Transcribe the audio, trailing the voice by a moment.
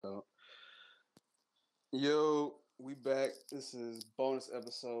Yo, we back. This is bonus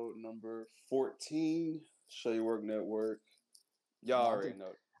episode number 14, Show Your Work Network. Y'all No, I already think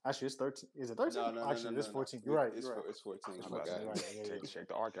know. actually it's 13. Is it 13? No. Actually, it's 14. You're right. You're right. It's 14. It's My 14. bad. You're right. Yeah, Check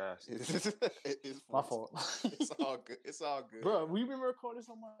the archives. It's 14. My fault. It's all good. It's all good. Bro, we've been recording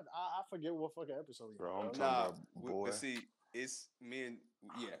so much. I forget what fucking episode we Bro, on. I'm Bro. talking about, boy. But see, it's me and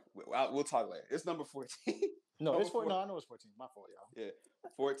we'll talk later. It's number 14. No, it's 14. No, I know it's 14. My fault, y'all. Yeah,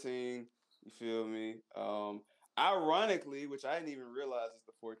 14. You feel me? Ironically, which I didn't even realize it's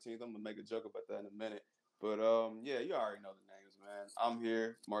the 14th. I'm gonna make a joke about that in a minute. But yeah, you already know the names, man. I'm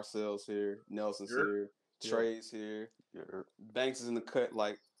here. Marcel's here. Nelson's here. Trey's here. Banks is in the cut,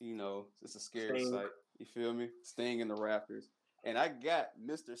 like it's a scary sight. You feel me? Sting in the Raptors, and I got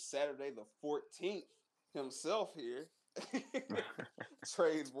Mr. Saturday the 14th himself here.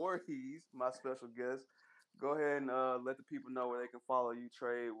 Trey Voorhees, my special guest. Go ahead and let the people know where they can follow you,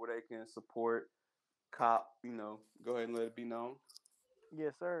 Trey, where they can support Cop. Go ahead and let it be known.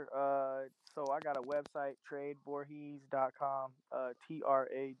 Yes, sir. So I got a website, tradevoorhees.com.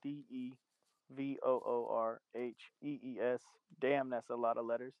 TradeVoorhees. Damn, that's a lot of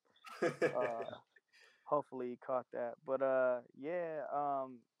letters. Hopefully you caught that. But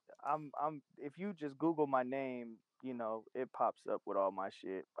I'm if you just Google my name, it pops up with all my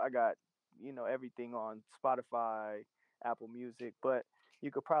shit. I got, everything on Spotify, Apple Music, but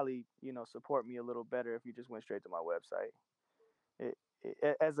you could probably, support me a little better if you just went straight to my website.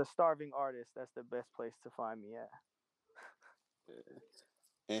 As a starving artist, that's the best place to find me at.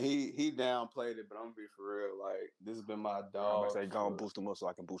 Yeah. And he downplayed it, but I'm gonna be for real. Like, this has been my dog. I'm about to say, go and boost him up so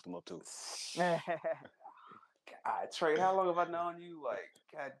I can boost him up too. God, Trey, how long have I known you? Like,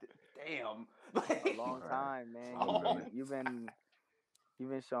 God damn, a long time, man. You've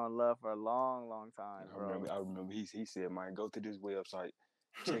been showing love for a long, long time, bro. I remember he said, man, go to this website,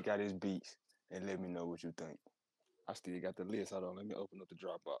 check out his beats, and let me know what you think. I still got the list. Hold on, let me open up the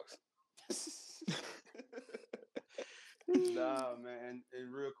Dropbox. Nah, man.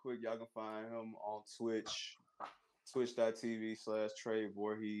 And real quick, y'all can find him on Twitch, twitch.tv/Trey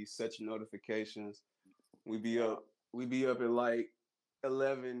Voorhees. Set your notifications. We be up at like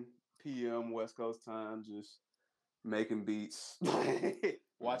 11 p.m. West Coast time, just making beats,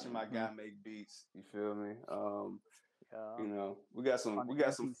 watching my guy make beats. You feel me? We got some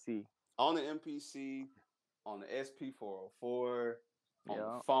MPC. on the MPC, on the SP404, on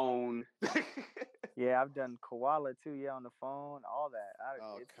the phone. Yeah, I've done Koala too. Yeah, on the phone, all that.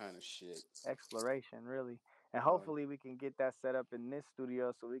 All kind of shit. Exploration, really. And hopefully we can get that set up in this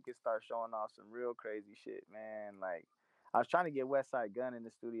studio so we can start showing off some real crazy shit, man. Like, I was trying to get Westside Gun in the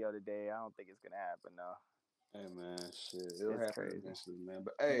studio today. I don't think it's gonna happen though. Hey man, shit, it'll happen crazy eventually, man.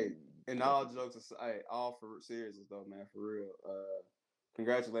 But hey, and all jokes aside, all for seriousness though, man, for real.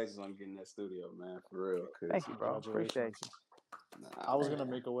 Congratulations on getting that studio, man, for real. Thank you, bro. Appreciate you. I was gonna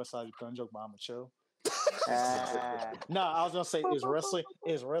make a Westside Gun joke, but I'm gonna chill. I was gonna say, is wrestling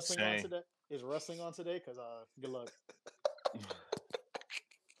on today? Is wrestling on today? Because good luck.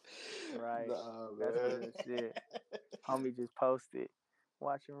 Right. That's good shit. Homie just posted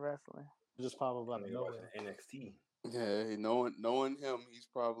watching wrestling. Just pop up out of nowhere. NXT. Yeah, knowing him, he's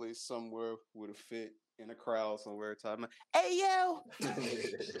probably somewhere with a fit in a crowd somewhere talking, hey yo.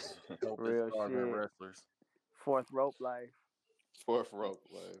 Real shit. Wrestlers. Fourth rope life.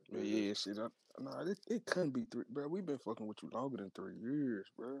 Yeah, shit. It couldn't be 3, bro. We've been fucking with you longer than 3 years,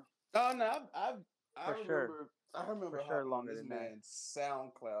 bro. Oh no, I remember for sure longer this than man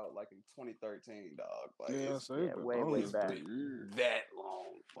SoundCloud like in 2013, dog. Like, way back. That long.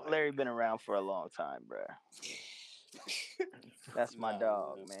 Like, Larry been around for a long time, bro. That's my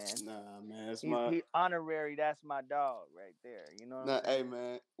dog, man. Nah, man. He honorary. That's my dog right there. You know what I'm saying? Hey,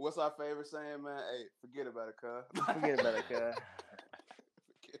 man. What's our favorite saying, man? Hey, forget about it, cuz. Forget about it, cuz.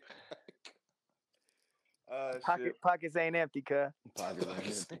 Pockets ain't empty, cuz. Pockets ain't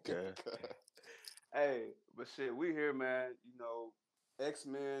empty, cuz. Hey, but shit, we here, man.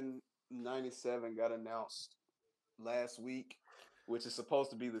 X-Men 97 got announced last week, which is supposed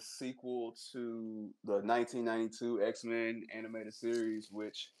to be the sequel to the 1992 X-Men animated series,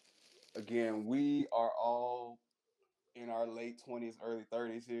 which, again, we are all in our late 20s, early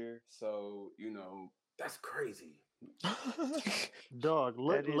 30s here. So, that's crazy. Dog,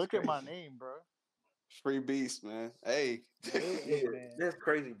 look at my name, bro. Free Beast, man. Hey. Man. That's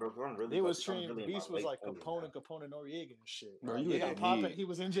crazy, bro. They was trained. Beast was like Capone Noriega and shit. Bro, like, you got popping. He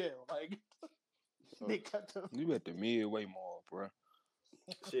was in jail. Like, they cut them. You at the midway mark, bro.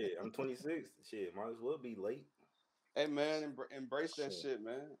 Shit, I'm 26. Shit, might as well be late. Hey, man, embrace that shit,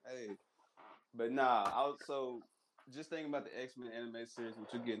 man. Hey. But nah, just thinking about the X-Men animated series,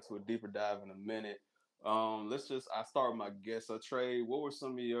 which we'll get into a deeper dive in a minute. I start with my guess. So Trey, what were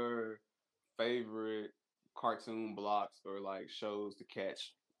some of your favorite cartoon blocks or like shows to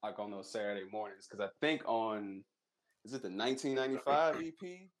catch like on those Saturday mornings? Because I think on is it the 1995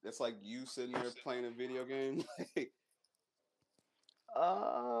 EP? That's like you sitting there playing a video game.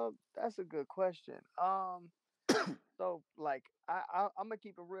 That's a good question. So like I'm gonna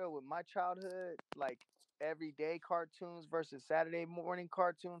keep it real with my childhood. Like everyday cartoons versus Saturday morning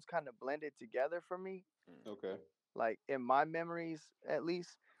cartoons kind of blended together for me. Okay. Like in my memories, at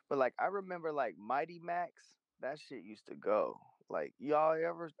least. But like I remember like Mighty Max. That shit used to go. Like y'all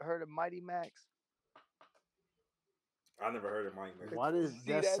ever heard of Mighty Max? I never heard of Mike Max. Why does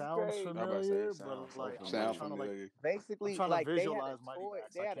See, that that's sounds great. I'm about to say familiar? it sounds But so like familiar. Sound trying to like familiar. I'm Basically, trying to like they had a visualize Mighty toy.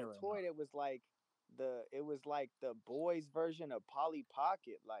 Max. They I had can't a right toy now. that was like it was like the boys' version of Polly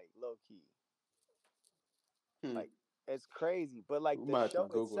Pocket, like low key. Hmm. Like it's crazy. But like We the might have to show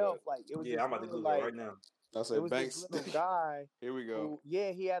Google itself, that. like it was Yeah, this I'm about to little Google it like right now. I'll it say was this Banks. little guy Here we go.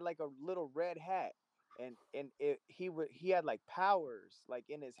 who he had like a little red hat he had like powers like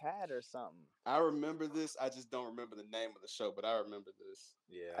in his hat or something. I remember this. I just don't remember the name of the show, but I remember this.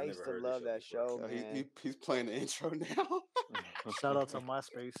 Yeah, I I used never to heard this love show that before. show, He's playing the intro now. Shout out to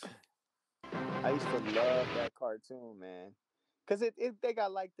MySpace. I used to love that cartoon, man. Cause they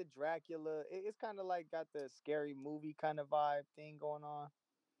got like the Dracula. It's kind of like got the scary movie kind of vibe thing going on.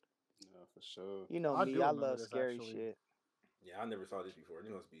 No, for sure. You know I me, do I remember love this scary actually. shit. Yeah, I never saw this before.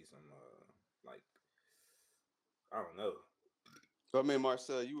 There must be some like I don't know. So I mean,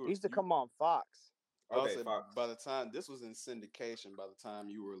 Marcel, you It were used to you. come on Fox. I would Okay, say Fox. by the time this was in syndication, by the time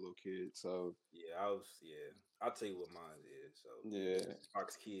you were a little kid, so Yeah, I was. Yeah, I'll tell you what mine is. So yeah.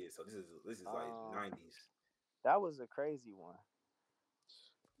 Fox Kids. So this is like Um, '90s. that was a crazy one.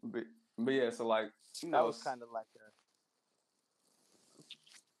 But, but yeah, so like That was kind of like a.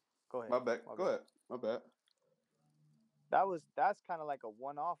 Go ahead. my bad. My Go bad. ahead. My bad. That's kind of like a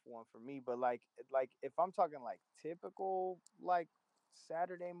one-off one for me. But like if I'm talking like typical like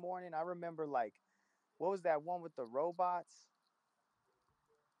Saturday morning, I remember like what was that one with the robots?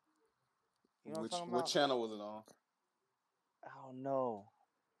 You know what I'm talking What about? channel was it on? I don't know.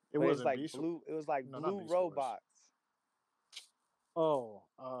 It But wasn't like Beast. blue. It was like No, not blue Beast Wars. robots. Oh,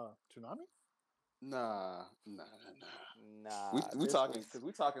 Toonami? Nah. Nah, We this talking was. because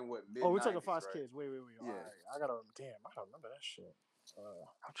we talking what mid. Oh, we're talking Fox right? Kids. Wait. Yeah. All right. I gotta remember that shit.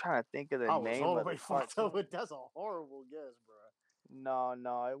 I'm trying to think of the I was name all the of the way fucked cartoon. up, but that's a horrible guess, bro.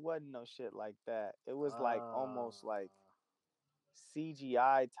 No, it wasn't no shit like that. It was like almost like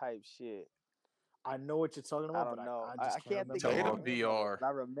CGI type shit. I know what you're talking I about, don't but know. I just I can't think remember. of the name of it, but I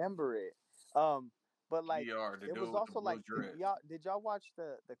remember it. But like VR, the it was dude with also the blue like dread. did y'all watch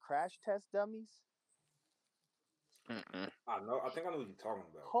the Crash Test Dummies? I know. I think I know what you're talking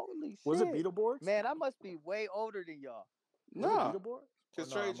about. Holy shit! Was it Beetleborgs? Man, I must be way older than y'all. Was it Nah. Beetleborgs?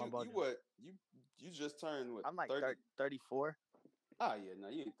 Because Oh, no, Trey, I'm you bugging. what? You just turned what? I'm like 30? 34. Oh yeah, no,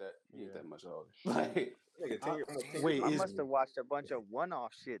 you ain't that. You ain't Yeah. that much older. Like, Nigga, 10 years- almost 10 wait, years I is- must have watched a bunch of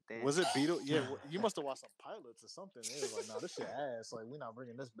one-off shit then. Was it Beetle? Yeah, you must have watched some pilots or something. It was like, no, this shit ass. Like, we're not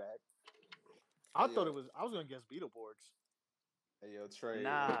bringing this back. I Hey, thought yo. it was. I was gonna guess Beetleborgs. hey yo, Trey.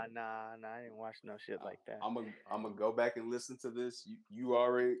 Nah, I didn't watch no shit like that. I'm gonna go back and listen to this. You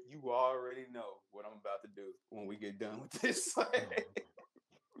already know what I'm about to do when we get done with this.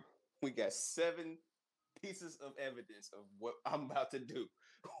 We got 7 pieces of evidence of what I'm about to do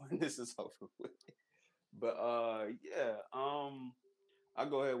when this is over with. But yeah, I'll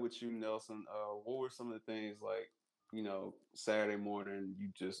go ahead with you, Nelson. What were some of the things like, Saturday morning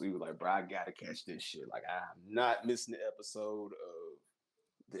you were like, bro, I gotta catch this shit. Like I'm not missing the episode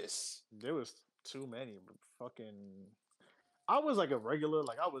of this. There was too many. Fucking. I was like a regular.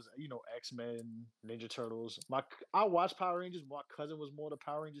 Like I was, X-Men, Ninja Turtles. I watched Power Rangers. My cousin was more the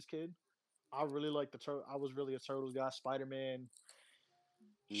Power Rangers kid. I really liked I was really a Turtles guy. Spider-Man.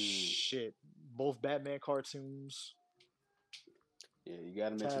 Shit. Both Batman cartoons. Yeah, you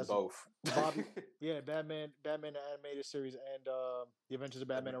gotta mention Taz, both. Bobby. Yeah, Batman the animated series, and The Adventures of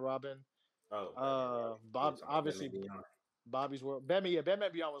Batman and Robin. Oh, Bob, yeah, obviously Batman Beyond. Bobby's World.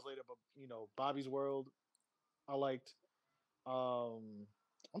 Batman Beyond was later, but Bobby's World. I liked.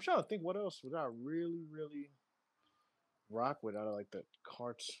 I'm trying to think what else would I really, really rock with out of like the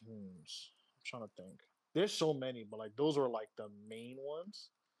cartoons. I'm trying to think. There's so many, but like those were like the main ones.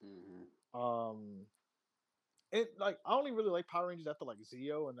 Mm-hmm. It like I only really like Power Rangers after like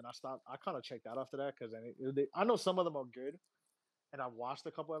Zeo, and then I stopped. I kind of checked out after that because I know some of them are good, and I watched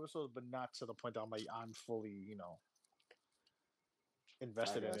a couple episodes, but not to the point that I'm fully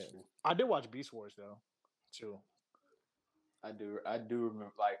invested in it. You. I did watch Beast Wars though, too. I do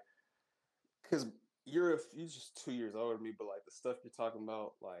remember, like, because you're just 2 years older than me, but like the stuff you're talking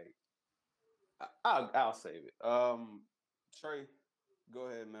about, like I'll save it. Trey, go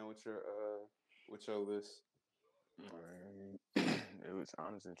ahead, man, with your list. Man, it was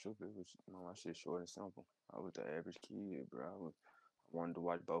honest and truth. It was my shit short and simple. I was the average kid, bro. I wanted to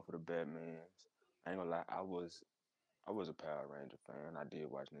watch both of the Batmans. I ain't gonna lie, I was a Power Ranger fan. I did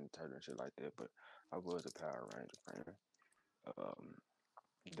watch Ninja Turtle and shit like that, but I was a Power Ranger fan. Um,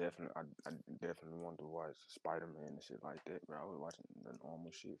 I definitely wanted to watch Spider Man and shit like that, but I was watching the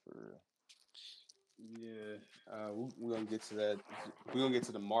normal shit for real. Yeah, we're gonna get to that. We're gonna get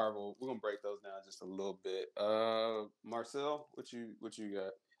to the Marvel. We're gonna break those down just a little bit. Marcel, what you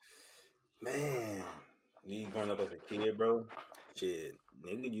got? Man, me growing up as a kid, bro. Shit,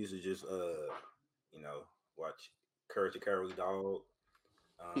 nigga used to just watch Courage the Cowardly Dog.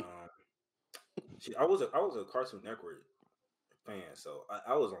 Um, shit, I was a Cartoon Network fan, so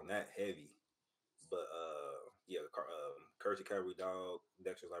I was on that heavy. But yeah, Courage the Cowardly Dog,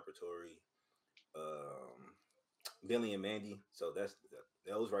 Dexter's Laboratory, um, Billy and Mandy. So that's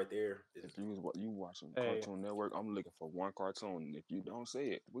those right there. If you watching Hey. Cartoon Network, I'm looking for one cartoon. If you don't say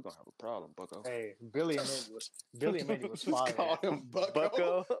it, we're gonna have a problem, Bucko. Hey, Billy and Mandy was fire. Call him Bucko.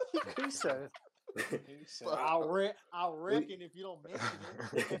 Bucko. He said, I'll reckon if you don't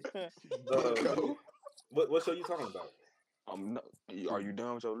mention it. Bucko. What show you talking about? Are you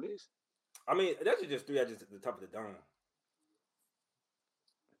done with your list? I mean, that's just three at just the top of the dome.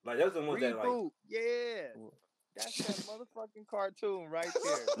 Like that's the ones that like. Reboot, yeah. That's that motherfucking cartoon right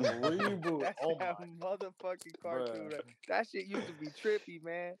there. Reboot. That's Oh that my. motherfucking cartoon. Bruh. That shit used to be trippy,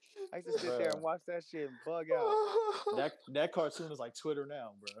 man. I used to sit there and Bruh. watch that shit and bug out. That cartoon is like Twitter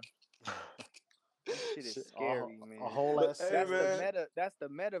now, bro. That shit is scary, man. A whole But, ass. hey, That's man. the meta. That's the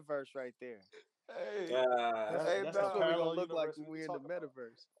metaverse right there. Hey, Hey, That's That's the what we're parallel gonna look like universe when we we're in the talk about.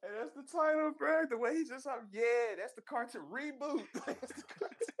 metaverse. hey, that's the title, bro. The way he just that's the cartoon reboot. That's the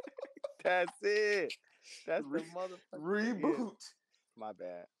cartoon. That's it. That's Re- the motherfucking Reboot. Yeah. My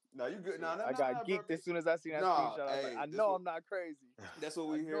bad. No, you good? No, I got geeked bro. as soon as I seen that Nah, screenshot. I was hey, like, I this know what- I'm not crazy. That's what I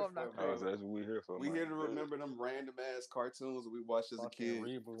we know here I'm not for, Oh, bro. so that's what we're here for. We man. here to remember them random ass cartoons that we watched as a Fucking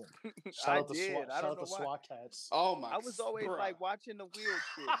kid. reboot. I Shout out to did. SWAT. I Shout don't out know to why. SWAT cats. Oh my! I was always bruh. like watching the weird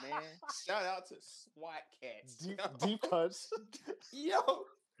shit, man. Shout out to SWAT cats. Deep cuts. Yo.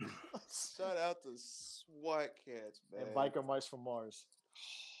 Shout out to SWAT cats, man. And biker mice from Mars.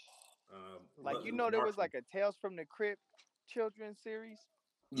 Like but you know, there was Marshall. like a Tales from the Crypt children's series.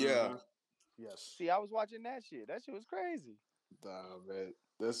 Yeah. Mhm. Yes. See, I was watching that shit. That shit was crazy. Nah, man.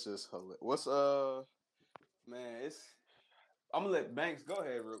 That's just hilarious. What's man, I'm gonna let Banks go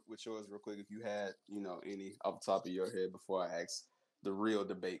ahead with yours real quick if you had, any off the top of your head before I ask the real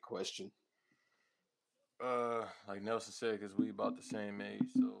debate question. Like Nelson said, because we about the same age,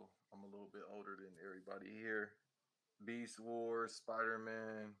 so I'm a little bit older than everybody here. Beast Wars,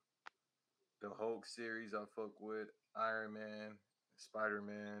 Spider-Man, the Hulk series I fuck with, Iron Man,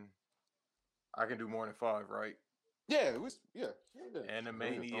 Spider-Man. I can do more than 5, right? Yeah, it was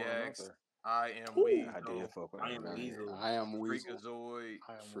Animaniacs, I Am Ooh, Weasel, I did fuck with I am Iron Man. Weasel. I am Weasel. Freakazoid,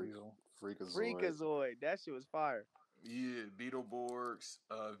 I am Freak. Weasel. Freakazoid. Freakazoid. That shit was fire. yeah, Beetleborgs,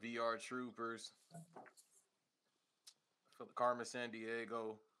 VR Troopers, Carmen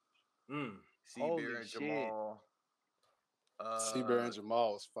Sandiego, Holy Seabear and shit. Jamal. Seabear and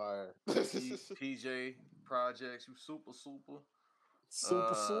Jamal was fire. PJ Projects, you super.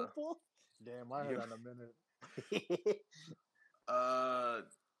 Super. Damn, I heard that in a minute.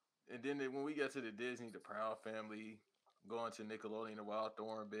 And then when we got to the Disney, the Proud Family, going to Nickelodeon, the Wild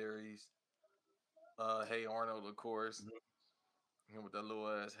Thornberries, Hey Arnold, of course, him with that little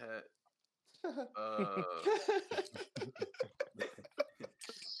ass hat.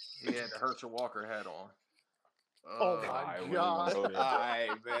 He had the Herschel Walker hat on. Oh my Alright, we ain't god. gonna go there. Alright,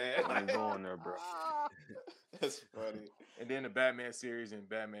 man. I ain't going there, bro. That's funny. And then the Batman series and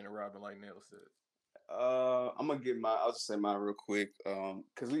Batman and Robin, like Neil said. I'm gonna get I'll just say mine real quick.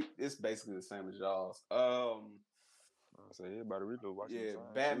 Cause it's basically the same as y'all's. I say everybody really watching the Yeah, same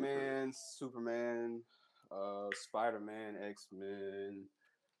shit, Batman, Superman, Spider-Man, X-Men,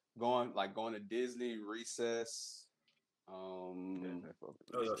 going to Disney, Recess. bro. Definitely fuck with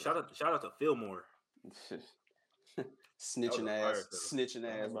Oh, yo, this shout out to Fillmore. snitching That was a fire snitching I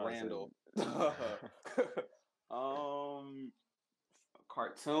ass was about to Randall. say.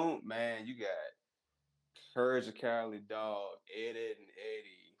 Cartoon, man, you got Courage the Cowardly Dog, Ed, Ed and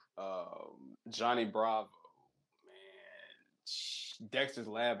Eddie, Johnny Bravo, man, Dexter's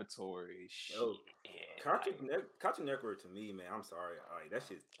Laboratory. Yo, shit, Cartoon Network to me, man. I'm sorry, like that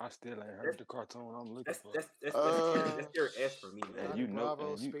shit. I still ain't heard the cartoon I'm looking That's for. that's their S for me, man. And you know-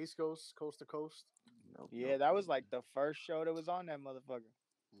 Bravo, and you- Space Ghost, Coast to Coast. Nope, Yeah, nope, that was nope. like the first show that was on that motherfucker.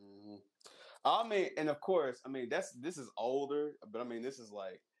 Mhm. I mean, and of course, I mean this is older, but I mean this is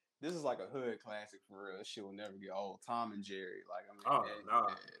like a hood classic for real. This shit will never get old. Tom and Jerry, like I mean, Oh nah,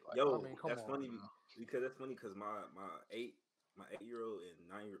 like yo, I mean, come that's on. funny Now. because 8-year-old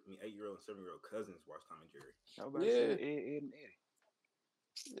and 8-year-old and 7-year-old cousins watch Tom and Jerry. Nobody yeah, said Ed and Eddie.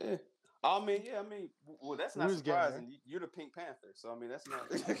 yeah. I mean, well, that's We not was getting surprising. You're the Pink Panther, so I mean, that's not.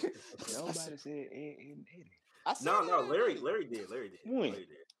 Nobody said Ed and Eddie. I said No, it, Larry Eddie. did. When? Larry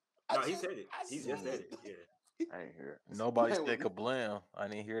did. I No, he just, said it. I He just said it. Yeah. I ain't hear it. Nobody Man, said kablam. I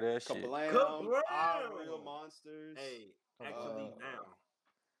didn't hear that shit. Kablam, Our Kablam! Real Monsters. Hey, Come actually on. now.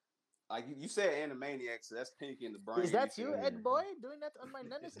 Like you said, Animaniacs, so that's Pinky and the Brain. Is that you, feel me? Ed Boy, doing that on my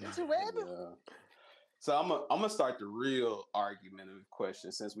Nana's interweb? Yeah. So I'm gonna start the real argumentative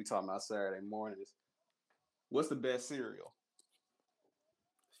question since we talking about Saturday mornings. What's the best cereal?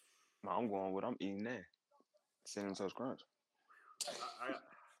 I'm going with I'm eating that. Cinnamon Toast Crunch.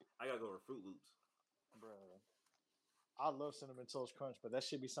 I gotta go with Fruit Loops. Bro, I love Cinnamon Toast Crunch, but that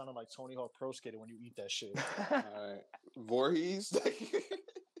shit be sounding like Tony Hawk Pro Skater when you eat that shit. All right, Voorhees.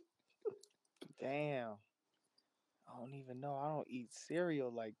 Damn. I don't even know. I don't eat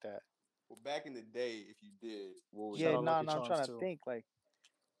cereal like that. Well, back in the day, if you did, what was Yeah, Shout out no, Lucky no. I'm Charms, trying to too. think like.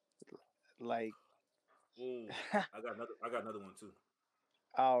 Ooh, I got another one too.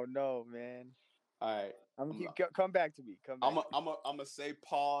 Oh no, man. All right, Come back to me. I'm gonna say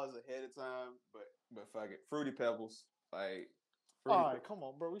pause ahead of time, but fuck it, Fruity Pebbles. Like, All right, come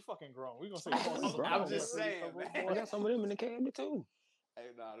on, bro. We fucking grown. We gonna say. I'm just saying, man. I got some of them in the cabinet too. Hey,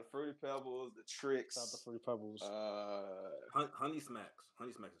 nah, the Fruity Pebbles, the Tricks, Shout out to Fruity Pebbles. Honey Smacks.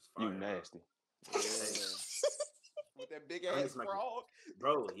 Honey Smacks is fire. You nasty. yeah. With that big Honey ass Smacks. frog.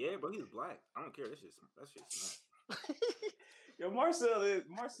 Bro, yeah, bro, he's black. I don't care. That shit smack. Yo, Marcel Beg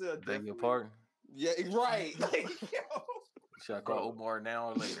definitely. your pardon. Yeah, right. Like, yo. Should I call Omar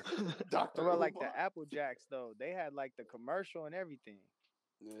now or later? Dr. Well, like Umar. the Apple Jacks though, they had like the commercial and everything.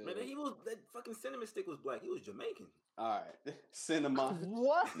 Yeah. Man, that fucking cinnamon stick was black. He was Jamaican. All right. Cinnamon.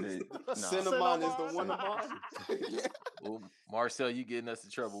 What? Nah. Cinnamon is the one of mine. Yeah. Well, Marcel, you getting us in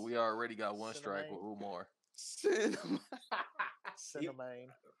trouble. We already got one strike with Cinnamon. Umar. Cinnamon. Cinnamon.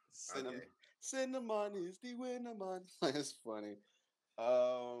 Cinnamon. Okay. Cinnamon is the winner, man. That's funny.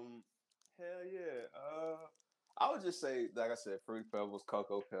 Hell yeah. I would just say, like I said, Fruit Pebbles,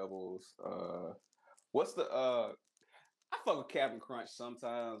 Cocoa Pebbles. What's the I fuck with Captain Crunch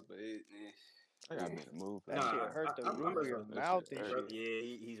sometimes, but I gotta make a move. That Nah, shit hurt the I'm roof of your that mouth shit and hurt. shit.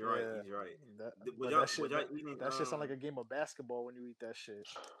 Yeah, he's right. Yeah. He's right. That, Was but y'all, that shit, was y'all that, eating? that shit sound like a game of basketball when you eat that shit.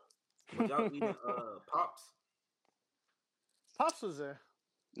 Was y'all eating Pops? Pops was there.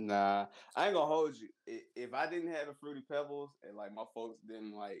 Nah, I ain't gonna hold you. If I didn't have the Fruity Pebbles and like my folks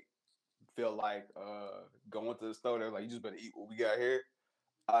didn't like feel like going to the store, they're like, you just better eat what we got here.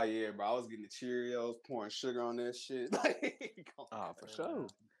 Oh yeah, bro. I was getting the Cheerios, pouring sugar on that shit. Like, come on. Oh, for Hey, sure. man.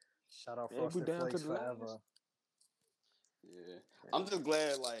 Shout out Yeah, we Frosted down to Flakes the last. forever. Yeah. I'm just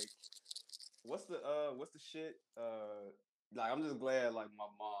glad like what's the shit? Like I'm just glad like my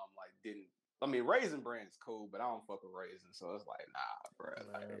mom like didn't I mean Raisin Bran is cool, but I don't fuck with raisins, so it's like nah, bro.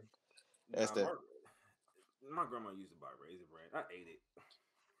 Like, Man. that's Nah, that. my grandma used to buy Raisin Bran. I ate it.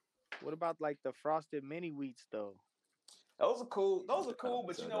 What about like the frosted mini wheats though? Those are cool,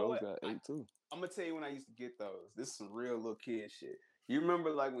 but you know those what? got 8 too. I'm gonna tell you when I used to get those. This is some real little kid shit. You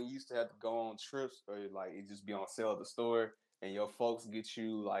remember like when you used to have to go on trips or like it just be on sale at the store and your folks get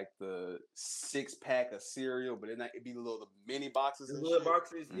you like the 6-pack of cereal, but it'd be the mini boxes The and little shit.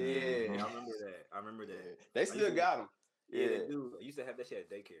 boxes? Yeah. I remember that. Yeah. They still got them. Yeah, they do. I used to have that shit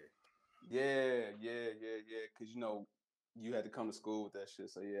at daycare. Yeah. Because you know you had to come to school with that shit.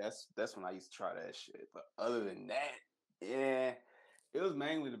 So yeah, that's when I used to try that shit. But other than that, yeah, it was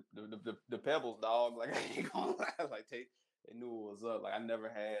mainly the Pebbles, dog. Like I ain't gonna lie, like they knew it was up. Like I never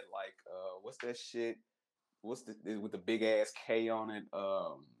had like what's that shit? What's the with the big ass K on it?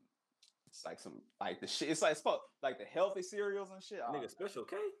 It's like some like the shit. It's like the healthy cereals and shit. Nigga, Special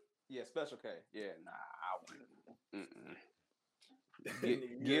K? Yeah, Special K. Yeah, nah, I wouldn't.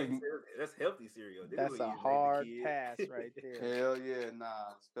 Nigga, give me. that's healthy cereal. They That's wouldn't a use hard Raising Kid. pass right there. Hell yeah, nah.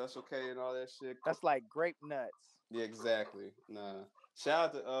 Special K and all that shit. That's like grape nuts. Yeah, exactly. Nah.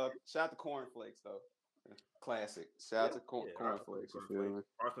 Shout out to cornflakes though. Classic. Shout out to cornflakes. You feel me?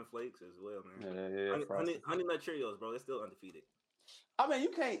 Frosted Flakes as well, man. Yeah. Honey Nut Cheerios, bro. They're still undefeated. I mean,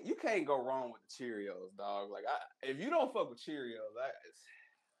 you can't go wrong with the Cheerios, dog. Like, if you don't fuck with Cheerios,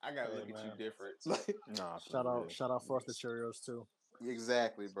 I gotta look at you different. Like, Nah, Shout out Frosted Cheerios too.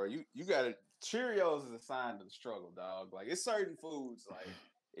 exactly, bro. You gotta Cheerios is a sign of the struggle, dog. Like, it's certain foods like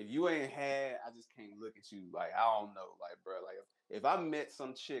if you ain't had, I just can't look at you like I don't know, like bro, like if I met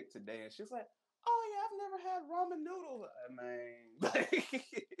some chick today and she's like, oh yeah, I've never had ramen noodles, man,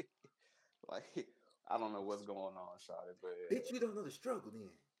 like I don't know what's going on, Shawty, but Bitch, you don't know the struggle then.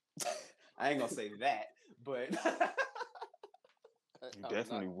 I ain't gonna say that, but You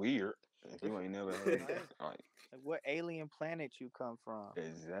definitely weird if you ain't never had Right. like Like, what alien planet you come from?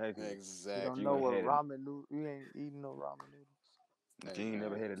 exactly. You exactly. don't you know ain't what had it. ramen noodles. You ain't eating no ramen noodles. If Hey, you ain't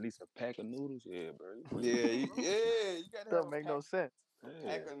never man. had at least a pack of noodles, yeah, bro. Yeah, you gotta have Don't a make pack, no sense.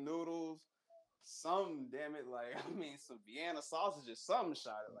 pack of noodles. Some damn it, like I mean, some Vienna sausages, something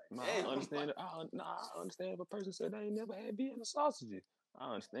shot it. Like, No, damn, I understand it. I understand if a person said they ain't never had Vienna sausages.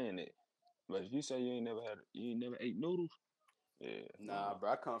 I understand it. But if you say you ain't never ate noodles, yeah, nah,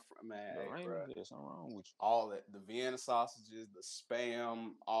 bro. I come from man, no, hey, ain't bro. there's something wrong with All that, the Vienna sausages, the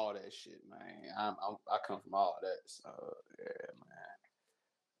spam, all that shit, man. I come from all of that. So yeah, man.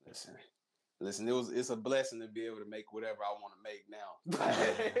 Listen. It's a blessing to be able to make whatever I want to make now. you.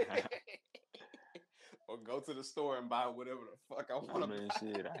 Or go to the store and buy whatever the fuck I I want to mean, buy.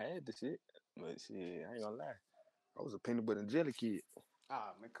 shit, I had the shit, but shit, I ain't gonna lie, I was a peanut butter and jelly kid.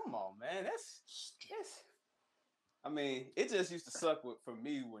 Ah, man, come on, man. That's. I mean, it just used to suck for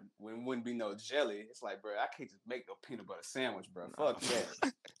me when wouldn't be no jelly. It's like, bro, I can't just make no peanut butter sandwich, bro. Nah. Fuck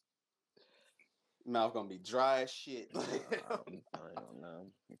that. Mouth gonna be dry as shit. Nah, I ain't gonna lie.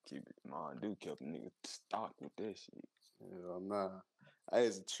 Keep it. My dude kept a nigga stocked with that shit. Yeah, nah.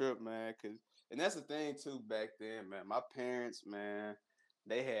 It's a trip, man. And that's the thing too. Back then, man, my parents, man,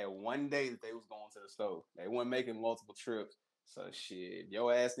 they had one day that they was going to the store. They weren't making multiple trips. So shit,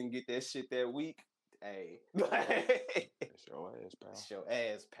 your ass didn't get that shit that week. Hey, That's your ass, pal. it's your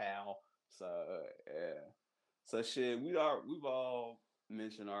ass, pal. So yeah. So shit, we've all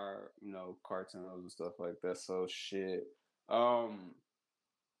mentioned our cartoons and stuff like that. So shit. Um,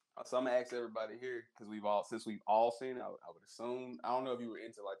 so I'm gonna ask everybody here because since we've all seen it, I would assume I don't know if you were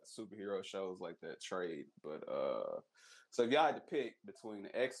into like the superhero shows like that trade, but so if y'all had to pick between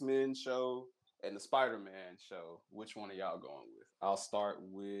the X-Men show and the Spider-Man show, which one are y'all going with? I'll start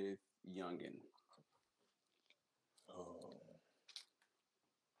with Youngin.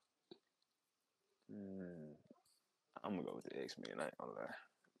 I'm gonna go with the X-Men. I ain't gonna lie.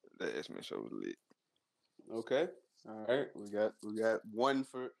 The X-Men show was lit. Okay, all right, we got one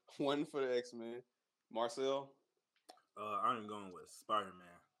for the X-Men. Marcel. I'm going with Spider-Man.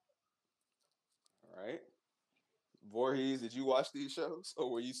 All right. Voorhees, did you watch these shows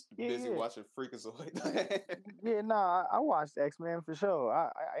or were you busy Yeah. watching Freakazoid? Yeah, nah, I watched X-Men for sure. I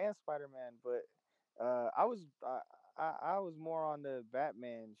am Spider-Man, but I was more on the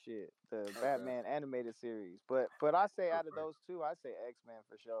Batman shit, the Batman animated series. But I say out of those two, I say X-Men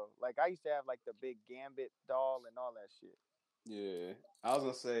for sure. Like I used to have like the big Gambit doll and all that shit. Yeah, I was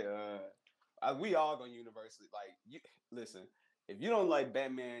gonna say, we all gonna universally like you. Listen, if you don't like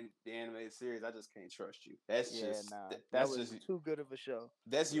Batman the animated series, I just can't trust you. That's just That that's was just too good of a show.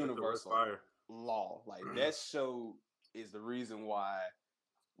 that's Yeah, the worst universal fire. law. Like that show is the reason why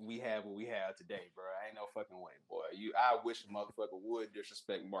we have what we have today, bro. Ain't no fucking way, boy. I wish a motherfucker would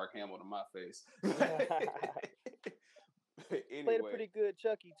disrespect Mark Hamill to my face. Anyway, Played a pretty good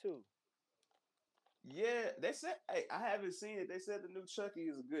Chucky too. yeah, they said. Hey, I haven't seen it. They said the new Chucky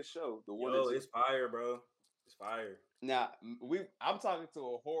is a good show. The one Yo, it's fire, bro. It's fire. now I'm talking to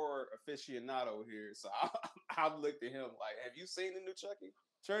a horror aficionado here, so I've looked at him like, have you seen the new Chucky?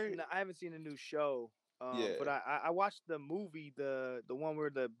 Trey? No, I haven't seen a new show. Yeah. But I watched the movie, the one where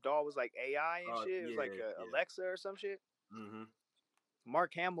the doll was like AI and shit. It was like a Alexa or some shit. Mm-hmm.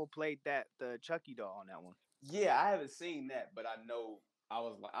 Mark Hamill played the Chucky doll on that one. Yeah, I haven't seen that, but I know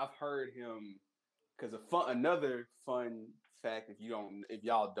I've heard him because another fun fact if y'all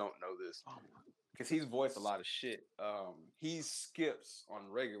don't know this, because he's voiced a lot of shit. He skips on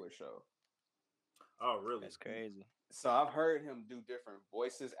regular show. Oh, really? That's crazy. So I've heard him do different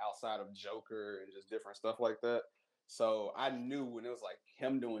voices outside of Joker and just different stuff like that. So I knew when it was like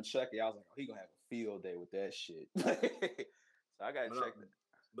him doing Chucky, I was like, oh, he gonna have a field day with that shit. So I gotta check that.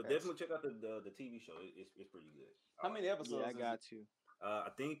 But definitely check out the TV show. It's pretty good. How many episodes? Yeah, I got you. I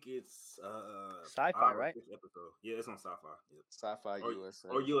think it's Sci-Fi, right? Episode. Yeah, it's on Sci-Fi. Yep. Sci-Fi USA.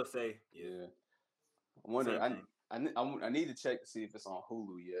 Or USA. Yeah. I wonder. Same thing. I need to check to see if it's on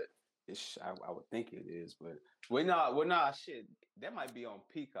Hulu yet. I would think it is, but we're not. Shit, that might be on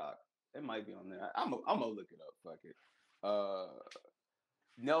Peacock. It might be on there. I'm gonna look it up. Fuck it.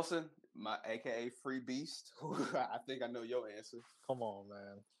 Nelson, my AKA Free Beast. I think I know your answer. Come on,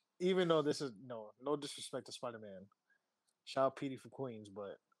 man. Even though this is no disrespect to Spider-Man. Shout out Petey from Queens,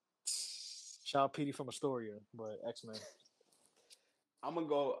 but shout out Petey from Astoria, but X-Men. I'm gonna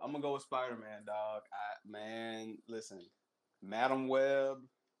go with Spider-Man, dog. Man, listen, Madam Web,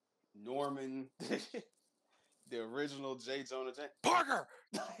 Norman, the original J. Jonah Jameson, Parker.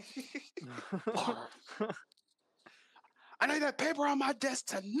 Parker, I need that paper on my desk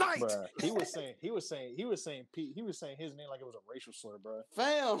tonight. Bruh, he was saying Pete. He was saying his name like it was a racial slur, bro.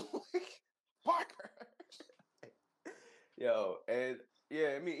 Fam, Parker. Yo, and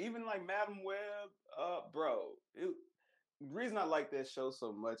yeah, I mean, even like Madam Web, bro. The reason I like that show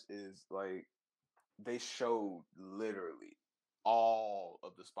so much is like they showed literally all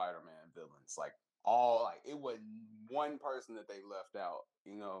of the Spider-Man villains, like all, like it wasn't one person that they left out,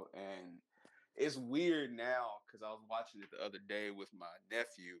 and it's weird now because I was watching it the other day with my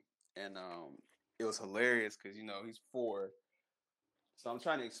nephew, and it was hilarious because he's 4. So I'm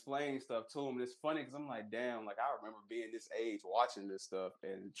trying to explain stuff to him. And it's funny because I'm like, damn, like I remember being this age watching this stuff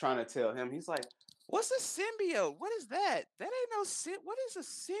and trying to tell him. He's like, what's a symbiote? What is that? That ain't no what is a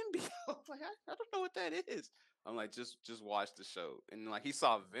symbiote? Like, I don't know what that is. I'm like, just watch the show. And like he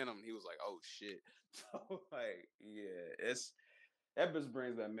saw Venom and he was like, oh shit. So like, yeah, that just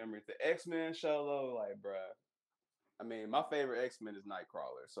brings that memory. The X-Men show though, like, bruh. I mean, my favorite X-Men is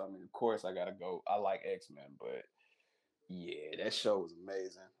Nightcrawler. So I mean, of course I gotta go. I like X-Men, but yeah, that show was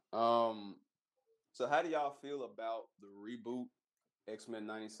amazing. So how do y'all feel about the reboot X-Men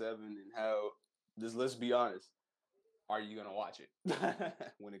 97 and how let's be honest, are you gonna watch it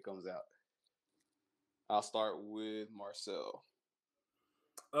when it comes out? I'll start with Marcel.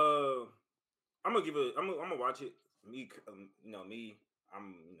 I'm gonna watch it. Me, me.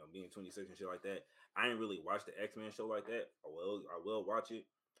 I'm being 26 and shit like that. I ain't really watched the X-Men show like that. I will watch it.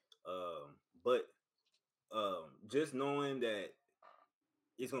 But just knowing that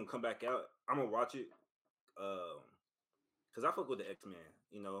it's gonna come back out, I'm gonna watch it. Because I fuck with the X-Men.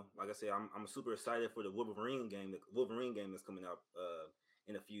 Like I said, I'm super excited for the Wolverine game. The Wolverine game is coming out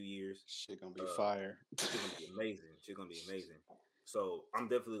in a few years. Shit gonna be fire. Shit gonna be amazing. Shit gonna be amazing. So I'm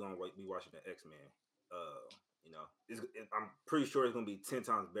definitely gonna be watching the X-Men. I'm pretty sure it's gonna be 10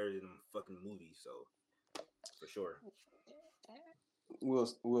 times better than fucking movies. So for sure. Will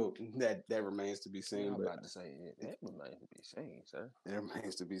that remains to be seen. I'm about to say it remains to be seen, sir. It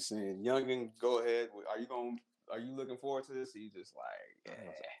remains to be seen. Youngin, go ahead. Are you looking forward to this? Or you just like,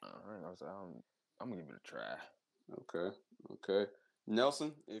 I'm gonna give it a try. Okay.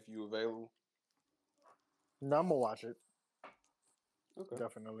 Nelson, if you available. No, I'm gonna watch it. Okay.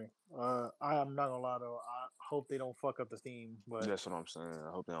 Definitely. I'm not gonna lie though. I hope they don't fuck up the theme, but that's what I'm saying.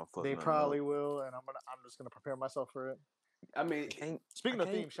 I hope they don't fuck. They probably will, and I'm just gonna prepare myself for it. I mean, speaking of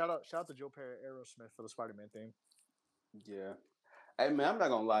theme, shout out to Joe Perry, Aerosmith for the Spider-Man theme. Yeah. Hey man, I'm not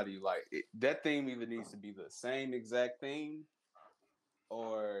gonna lie to you. Like that theme either needs to be the same exact theme,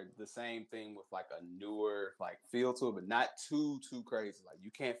 or the same thing with like a newer like feel to it, but not too crazy. Like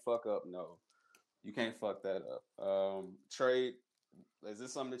you can't fuck up. No, you can't fuck that up. Trade. Is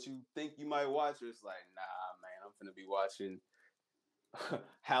this something that you think you might watch, or it's like, nah, man, I'm finna be watching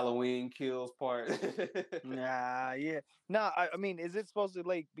Halloween Kills part? Nah, yeah. Nah, I mean, is it supposed to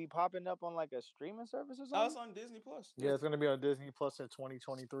like be popping up on like a streaming service or something? Oh, it's on Disney Plus. Yeah, it's gonna be on Disney Plus in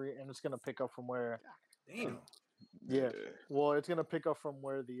 2023, and it's gonna pick up from where. Damn. Yeah. Well, it's gonna pick up from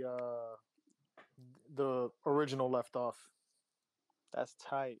where the original left off. That's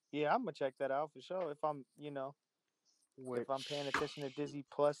tight. Yeah, I'm gonna check that out for sure. If I'm, if I'm paying attention to Disney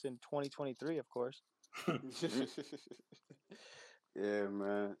Plus in 2023, of course. Yeah,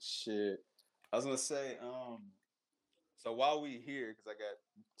 man. Shit. I was gonna say, so while we here, because I got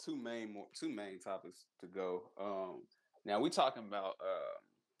two main topics to go. Now we talking about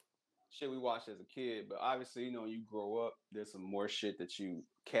shit we watched as a kid, but obviously, when you grow up, there's some more shit that you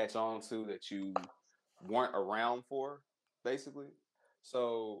catch on to that you weren't around for, basically.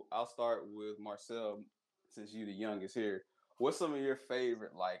 So I'll start with Marcel, since you the youngest here. What's some of your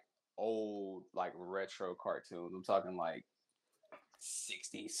favorite like old like retro cartoons? I'm talking like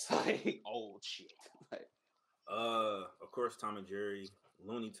 60s, like old shit. Like, of course, Tom and Jerry,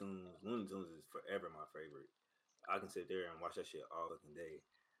 Looney Tunes. Looney Tunes is forever my favorite. I can sit there and watch that shit all fucking day.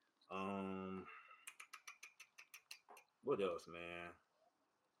 What else, man?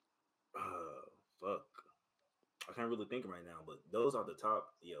 Fuck. I can't really think right now, but those are the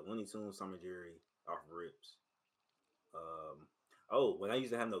top. Yeah, Looney Tunes, Tom and Jerry, off rips. When I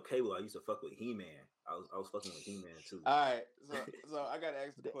used to have no cable, I used to fuck with He-Man. I was fucking with He-Man too. All right, so I gotta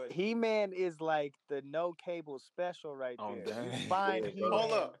ask the question. He-Man is like the no cable special right there. Dang. You find He-Man.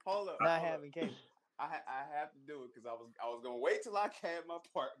 Hold up. Not having cable. I have to do it because I was gonna wait till I had my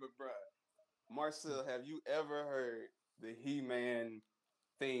part, but bruh, Marcel, have you ever heard the He-Man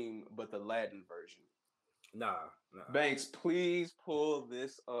theme, but the Latin version? Nah. Banks, please pull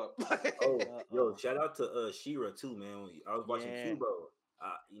this up. Oh, yo, shout out to She-Ra too, man. I was watching Yeah. Cubo.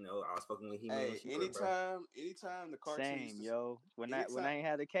 I was fucking with He-Man Hey, and She-Ra, bro. anytime the cartoon Same, used to, yo. When I anytime, ain't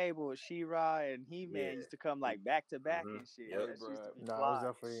had the cable, She-Ra and He-Man Yeah. used to come like back to back Mhm. and shit. Yep. That used to be Nah, it fly. was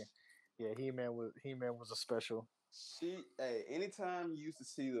definitely He-Man was a special. anytime you used to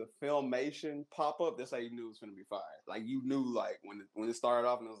see the Filmation pop up, that's how you knew it was gonna be fire. Like you knew, like when it started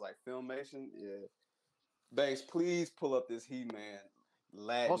off and it was like Filmation. Yeah, Banks, please pull up this He-Man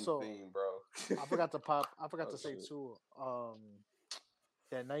Latin Also, theme, bro. I forgot to Oh, say shit. too.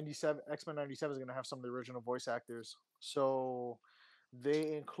 That 97 X-Men 97 is gonna have some of the original voice actors. So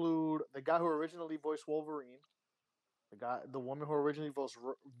they include the guy who originally voiced Wolverine, the woman who originally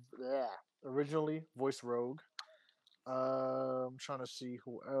voiced Rogue. I'm trying to see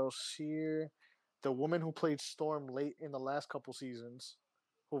who else here. The woman who played Storm late in the last couple seasons,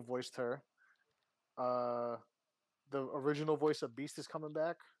 who voiced her. The original voice of Beast is coming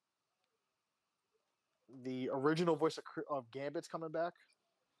back. The original voice of Gambit's coming back.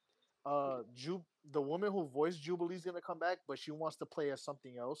 The woman who voiced Jubilee's gonna come back, but she wants to play as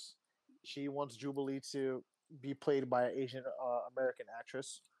something else. She wants Jubilee to be played by an Asian American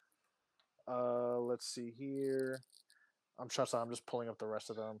actress. Let's see here. I'm just pulling up the rest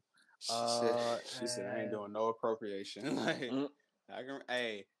of them. She said, "I ain't doing no appropriation." Like,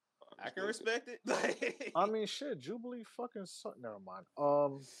 I can respect it. I mean, shit, Jubilee fucking never mind.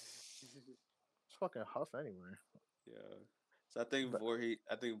 It's fucking Huff anyway. Yeah. So I think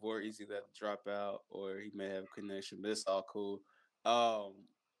Voorhees either have to drop out or he may have a connection, but it's all cool. Bank,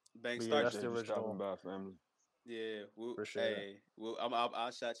 But yeah, start that's your the Just stopping original. by, family. yeah. Appreciate it.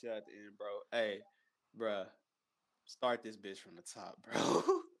 I'll shout you out at the end, bro. Hey, bruh, start this bitch from the top, bro.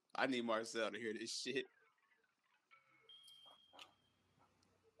 I need Marcel to hear this shit.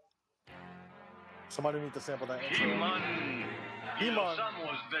 Somebody need to sample that intro. He-Man y He-Man. los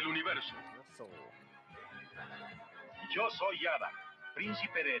amos del universo. So, Yo soy Yada,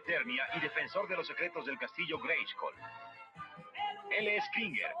 príncipe de Eternia y defensor de los secretos del castillo Grayskull. Él es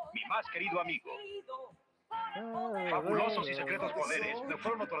Klinger, mi más querido amigo. Fabulosos y secretos poderes me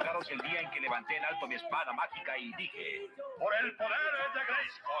fueron otorgados el día en que levanté en alto mi espada mágica y dije: ¡por el poder de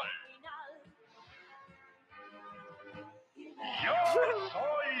Grayskull! ¡Yo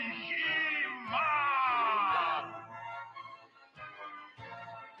soy He-Man!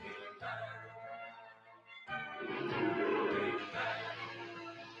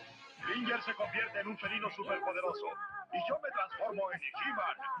 Klinger se convierte en un felino superpoderoso y yo me transformo en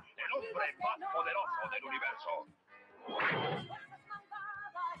He-Man, el hombre más poderoso del universo.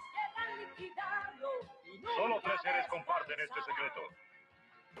 Solo 3 seres comparten este secreto: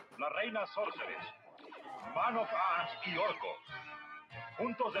 la reina Sorceress, Man of Ants y Orco.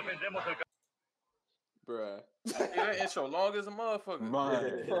 Juntos defendemos el Bruh. Yeah, that intro long as a motherfucker.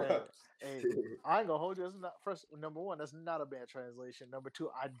 Man. hey, I ain't gonna hold you. It's not number one. That's not a bad translation. Number two,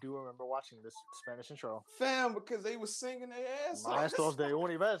 I do remember watching this Spanish intro. Fam, because they was singing their ass off. Maestros de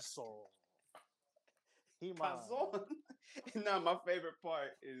Universo. He-Man. Cazón. And now my favorite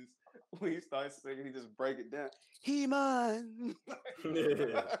part is when he starts singing, he just break it down. He-Man.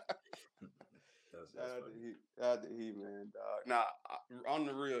 Shout out to He-Man, dog. Nah, on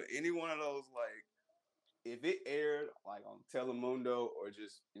the real, any one of those, like, if it aired like on Telemundo or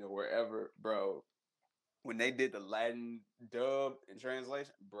just wherever, bro, when they did the Latin dub and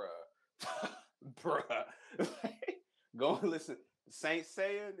translation, bruh, bruh, go and listen. Saint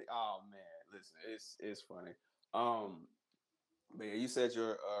Seiya, oh man, listen, it's funny. But yeah, you said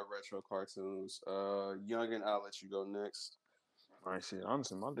your retro cartoons. Youngin, I'll let you go next. I ain't shit.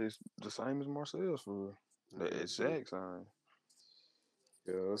 Honestly, my day's the same as Marcel's for real. The exact same.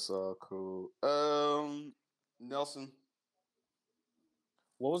 Yeah, it's all cool. Nelson,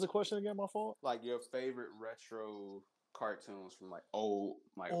 What was the question again? My fault. like your favorite retro cartoons from like old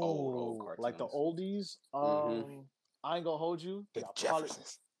cartoons, like the oldies. Mhm. I ain't gonna hold you. The Probably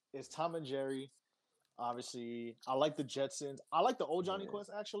Jeffersons. it's Tom and Jerry. Obviously, I like the Jetsons. I like the old Johnny Quest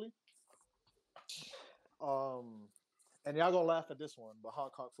actually. And y'all gonna laugh at this one, but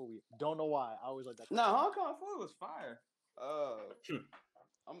Hong Kong Phooey. Don't know why. I always like that. No, Hong Kong Phooey was fire.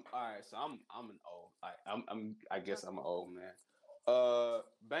 I'm all right. So I'm an old. I guess I'm an old man.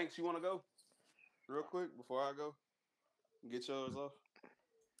 Banks, you want to go real quick before I go? Get yours off.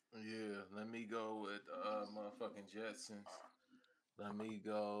 Yeah, let me go with motherfucking Jetsons. Let me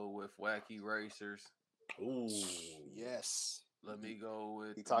go with Wacky Racers. Ooh, Yes. Let me go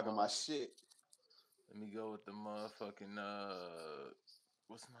with He talking my shit. Let me go with the motherfucking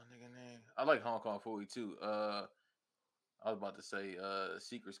what's my nigga name? I like Hong Kong Phooey too. I was about to say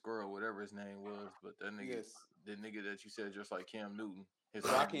Secret Squirrel, whatever his name was, but that nigga, Yes. the nigga that you said just like Cam Newton, his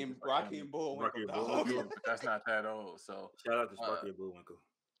Rocky family and just like Cam Rocky and Newton. Bullwinkle. Rocky and dog. Bullwinkle. Yeah, but that's not that old. So Shout out to uh, Sparky and Bullwinkle.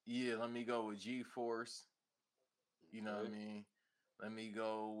 yeah, let me go with G-Force. You know what I Okay. mean? Let me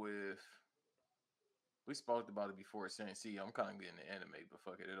go with. We spoke about it before, saying, see, I'm kind of getting the anime, but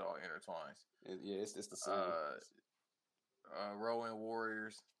fuck it, it all intertwines. Yeah, it's the same. Rowan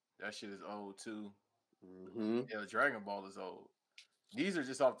Warriors, that shit is old too. Mm-hmm. Yeah, Dragon Ball is old. These are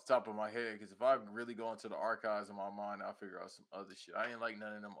just off the top of my head because if I really go into the archives of my mind, I'll figure out some other shit. I ain't like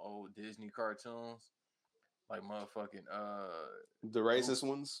none of them old Disney cartoons, like motherfucking The racist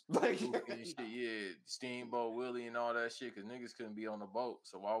ones. Like, Goofy and shit. Yeah, Steamboat Willie and all that shit because niggas couldn't be on the boat.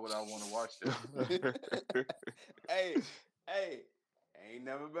 So why would I want to watch that? hey, ain't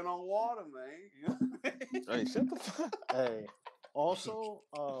never been on water, man. You know? Hey, shut the fuck. Hey, also,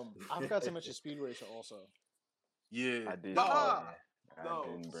 I forgot to mention Speed Racer also, Yeah, I did. Nah. I No.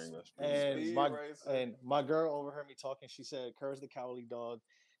 didn't bring up. and Speed my Racer. girl overheard me talking. She said, "Courage the Cowardly Dog,"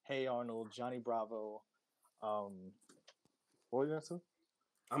 "Hey Arnold," Johnny Bravo. What were you into?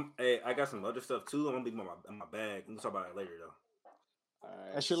 I got some other stuff too. I'm gonna be in my bag. We'll talk about it later though. All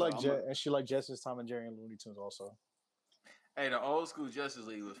right, And she so liked I'm a- and she liked Justice, Tom and Jerry, and Looney Tunes also. hey, the old school Justice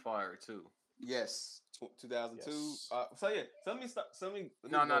League was fire too. yes, 2002. Yes. So yeah, let me stop. Let me No,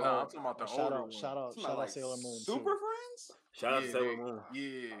 go I'm on. talking about the shout older out, ones. shout out, Something shout out like Sailor Moon. Super too. Friends. Shout out to Sailor Moon.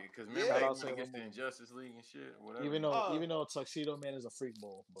 Yeah, because Yeah. remember Shout they out went Sailor against the Moon. Injustice League and shit, whatever. Even though Tuxedo Man is a freak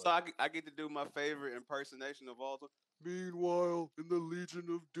bull. But So I get to do my favorite impersonation of all time. Meanwhile, in the Legion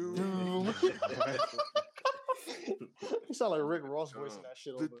of Doom. you sound like Rick Ross voicing that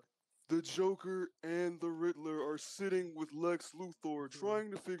shit over. The Joker and the Riddler are sitting with Lex Luthor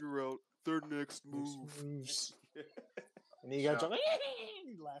trying to figure out their next move. Moves. And he got Shout-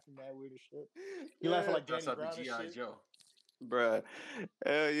 he laughing mad weird as shit. He laughing like Danny That's out Brown to and G.I. shit. Joe. Bruh.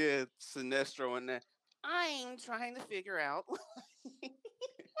 Hell yeah, Sinestro in there. I'm trying to figure out.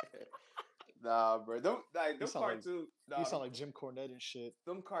 Nah, bro. Them sound like- cartoons. He sound like Jim Cornette and shit.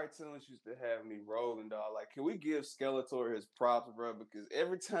 Them cartoons used to have me rolling, dog. Like, can we give Skeletor his props, bro? Because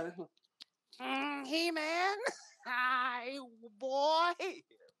every time, hey man, hi boy, yeah,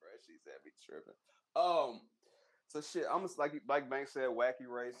 bro, she's had me tripping. So shit, I'm just like Bank said, wacky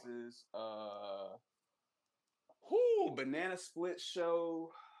races. Banana Split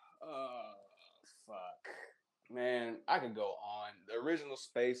Show. Fuck, man, I could go on. The original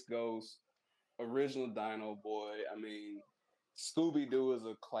Space Ghost, original Dino Boy. I mean, Scooby Doo is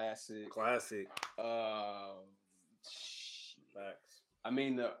a classic. Classic. Facts. I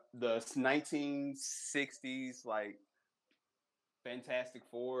mean the 1960s like Fantastic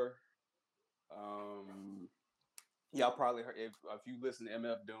Four. Y'all probably heard if you listen to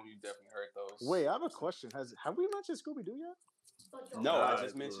MF Doom, you definitely heard those. Wait, I have a question. Have we mentioned Scooby Doo yet? No, I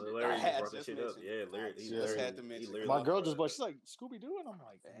just mentioned it. Larry I had brought that just shit up. mentioned Yeah, it. Larry. I just had to mention it. My girl just, but she's like Scooby Doo, and I'm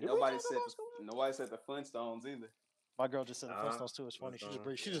like, And did we nobody talk said about Scooby-Doo? nobody said the Flintstones either. My girl just said the Uh-huh. Flintstones too. It's funny.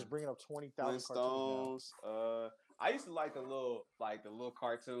 Flintstones, She just bringing up 20,000 cartoons Flintstones. I used to like the little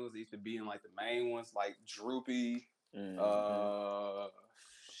cartoons that used to be in like the main ones, like Droopy.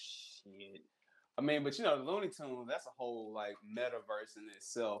 Shit. I mean, but the Looney Tunes, that's a whole like metaverse in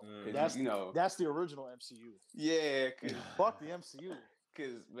itself. 'Cause, now. That's the original MCU. Yeah, Fuck the MCU.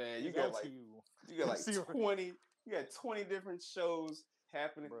 Because man, you It's got LTU. like MCU. 20. You got 20 different shows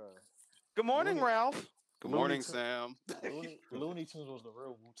happening. Bruh. Good morning, Looney- Ralph. Good morning, Tunes- Sam. Looney Tunes was the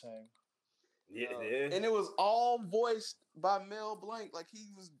real Wu-Tang. Yeah. And it was all voiced by Mel Blanc. Like he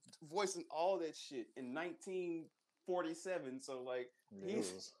was voicing all that shit in 1947. So like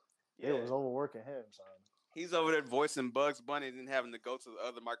It was overworking him, son. He's over there voicing Bugs Bunny and then having to go to the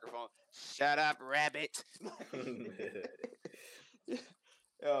other microphone. Shut up, rabbit.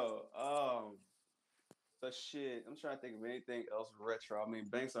 Yo, so shit. I'm trying to think of anything else retro. I mean,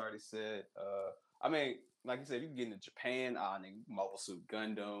 Banks already said. I mean, like you said, if you can get into Japan, Mobile Suit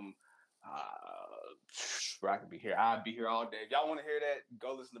Gundam. I could be here. I'd be here all day. If y'all want to hear that,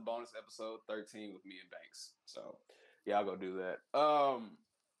 go listen to bonus episode 13 with me and Banks. So y'all go do that.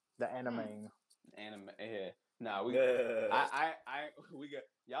 The anime. Yeah. Nah, we we got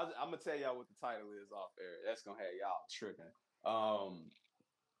y'all. I'm gonna tell y'all what the title is off air. That's gonna have y'all tripping.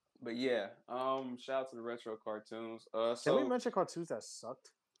 But yeah. Shout out to the retro cartoons. Can we mention cartoons that sucked?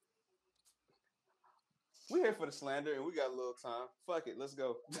 We here for the slander and we got a little time. Fuck it, let's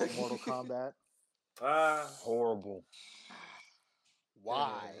go. Mortal Kombat. Horrible.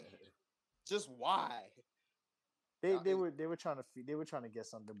 Why? Just why? They were trying to get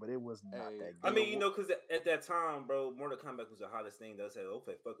something, but it was not that good. I mean, because at that time, bro, Mortal Kombat was the hottest thing. They said,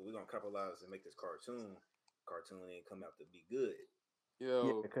 okay, fuck it, we're gonna capitalize and make this cartoon. cartoon didn't come out to be good. Yeah,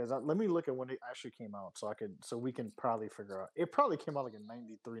 Yo, because let me look at when it actually came out, so we can probably figure out. It probably came out like in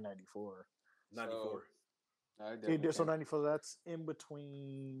 93, 94. 94. I So definitely 94. That's in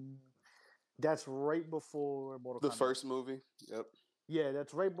between. That's right before Mortal the Kombat. first movie. Yep. Yeah,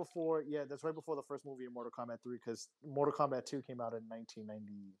 that's right before. Yeah, that's right before the first movie in Mortal Kombat 3, because Mortal Kombat 2 came out in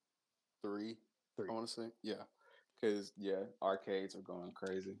 1993. 3. I want to say, yeah, because arcades are going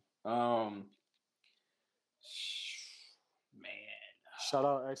crazy. Man, Shout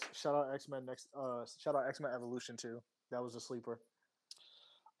out X-Men next. Shout out X-Men Evolution 2. That was a sleeper.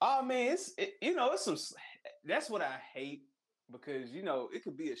 I mean, it's some. That's what I hate because it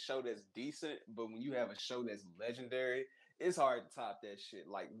could be a show that's decent, but when you have a show that's legendary, it's hard to top that shit.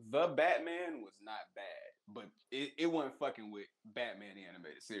 Like the Batman was not bad, but it wasn't fucking with Batman the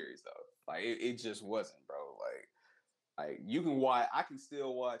animated series though. Like it just wasn't, bro. Like you can watch. I can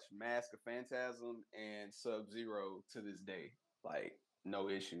still watch Mask of Phantasm and Sub-Zero to this day. Like no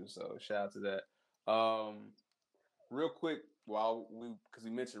issue. So shout out to that. Real quick, because we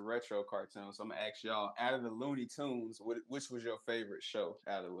mentioned retro cartoons, so I'm gonna ask y'all: out of the Looney Tunes, which was your favorite show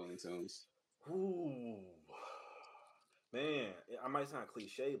out of the Looney Tunes? Ooh, man, I might sound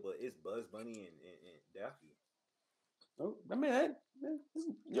cliche, but it's Bugs Bunny and Daffy. Oh, I mean, that's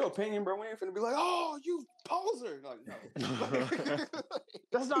your opinion, bro. We ain't finna be like, oh, you poser. Like, no.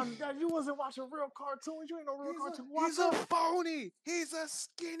 That's not. You wasn't watching real cartoons. You ain't no real cartoon He's watcher. a phony. He's a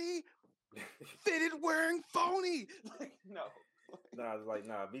skinny, fitted wearing phony. Like, no. Nah, it's like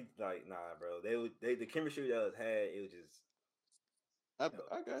nah, bro. The chemistry that was had, it was just.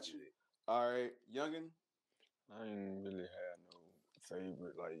 I got you. All right, youngin. I ain't really had no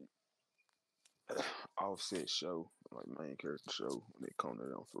favorite offset show, like main character show when they come to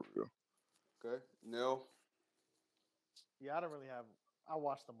them for real. Okay, Neil. Yeah, I don't really have. I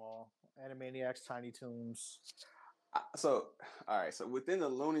watched them all. Animaniacs, Tiny Toons. So, all right. So within the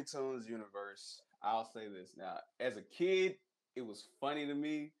Looney Tunes universe, I'll say this now. As a kid, it was funny to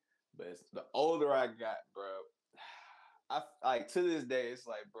me, but the older I got, bro, I like to this day, it's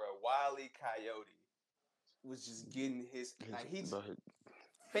like, bro, Wile E. Coyote was just getting he's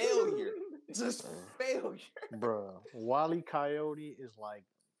failure, just failure, Bro, Wile E. Coyote is like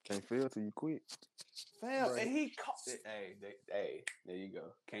can't fail till you quit. fam, and he caught it. Hey, there you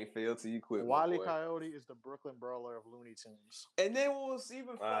go. Can't fail till you quit. Wile E. Coyote is the Brooklyn Brawler of Looney Tunes. And then what was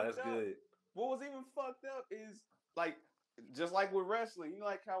even fucked up? Good. What was even fucked up is like just like with wrestling, you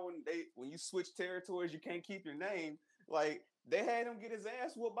like how when you switch territories, you can't keep your name. Like they had him get his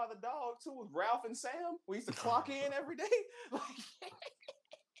ass whooped by the dog too with Ralph and Sam. We used to clock in every day. Like,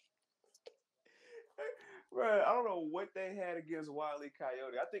 bro, I don't know what they had against Wile E.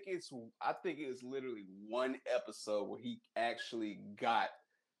 Coyote. I think it's literally one episode where he actually got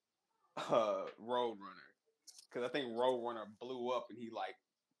Roadrunner. Because I think Roadrunner blew up and he like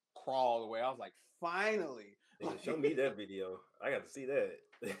crawled away. I was like, finally. Like, show me that video. I got to see that.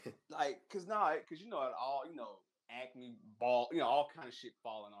 Like, because it all, Acme ball, all kind of shit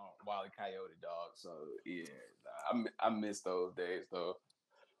falling on Wile E. Coyote, dog. So yeah, I miss those days though.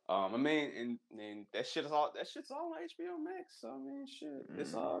 I mean, and that shit's all on HBO Max. So I mean, shit,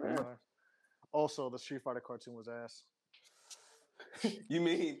 it's all there. Also, the Street Fighter cartoon was ass. You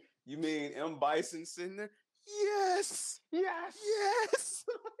mean M. Bison sitting there? Yes.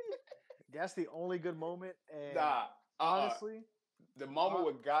 That's the only good moment. And Nah, honestly, the moment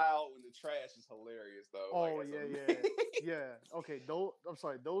with Guile in the trash is hilarious, though. Oh yeah. Okay, I'm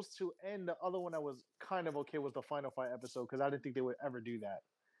sorry. Those two, and the other one that was kind of okay was the Final Fight episode because I didn't think they would ever do that.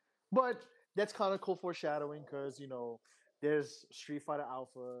 But that's kind of cool foreshadowing because there's Street Fighter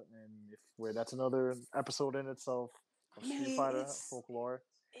Alpha, and that's another episode in itself of Street Fighter folklore.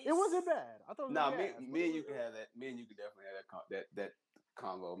 It wasn't bad. I thought. Me and you can have that. Me and you can definitely have that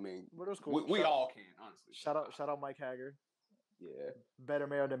combo. I mean, but it was cool. We all can, honestly. Shout out Mike Hager. Yeah, better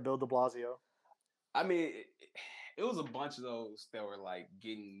mayor than Bill De Blasio. I mean, it was a bunch of those that were like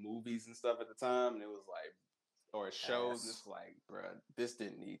getting movies and stuff at the time, and it was like, or shows. And it's like, bro, this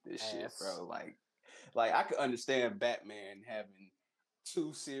didn't need this shit, bro. Like I could understand Batman having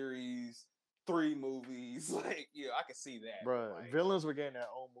 2 series, 3 movies. Like, I could see that. Bro, villains were getting their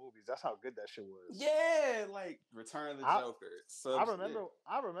own movies. That's how good that shit was. Yeah, like Return of the Joker.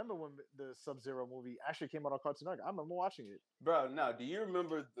 I remember when the Sub-Zero movie actually came out on Cartoon Network. I remember watching it. Bro, now, do you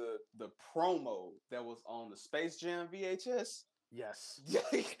remember the promo that was on the Space Jam VHS? Yes.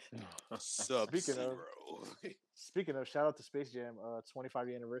 Sub-Zero. Speaking of, shout out to Space Jam.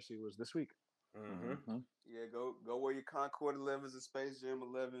 25th anniversary was this week. Yeah, go wear your Concord 11s and Space Jam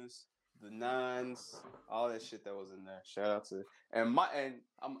 11s. the nines, all that shit that was in there. Shout out to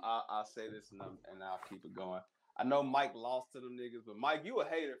I'll say this and I'll keep it going. I know Mike lost to them niggas, but Mike, you a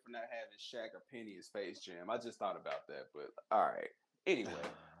hater for not having Shaq or Penny in Space Jam. I just thought about that, but all right. Anyway,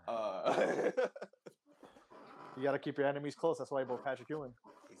 You got to keep your enemies close. That's why both Patrick Ewing.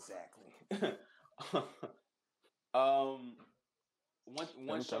 exactly. One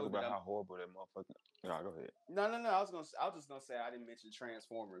show talk about that how horrible that motherfucker. No, go ahead. No. I was just gonna say I didn't mention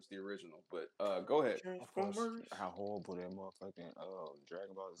Transformers, the original, but go ahead. Transformers. How horrible that motherfucking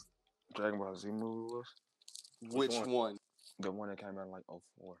Dragon Ball Z movie was. Which one? The one that came out in like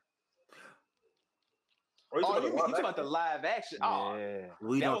 04. Oh, you talking about the live action? Oh, Yeah.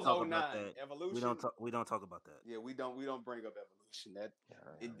 We that don't was talk 09. about that. Evolution. We don't talk about that. Yeah, we don't bring up Evolution. That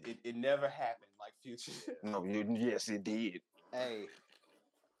it never happened like Future. No, yes, it did. Hey,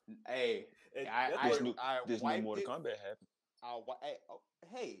 This new Mortal Kombat happened.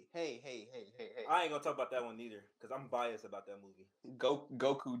 Hey. I ain't gonna talk about that one either because I'm biased about that movie.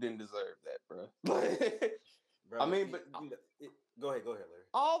 Goku didn't deserve that, bro. Bro, I mean, but go ahead, Larry.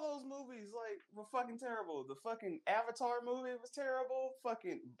 all those movies like were fucking terrible. The fucking Avatar movie was terrible.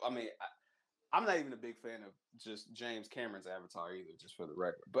 I'm not even a big fan of just James Cameron's Avatar either, just for the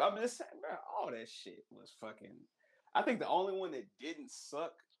record. But I'm just saying, bro, all that shit was fucking. I think the only one that didn't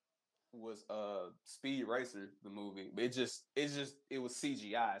suck was Speed Racer, the movie. But it was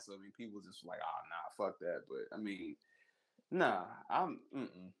CGI, so I mean, people just like, oh nah, fuck that. But I mean, nah,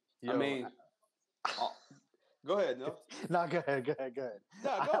 Yo, I mean, go ahead, no. No, go ahead.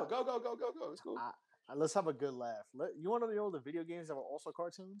 No, go. It's cool. Let's have a good laugh. You want to know the video games that were also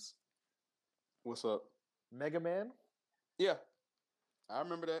cartoons? What's up? Mega Man. Yeah, I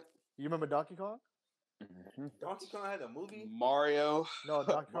remember that. You remember Donkey Kong? Mm-hmm. Donkey Kong had a movie. Mario. No,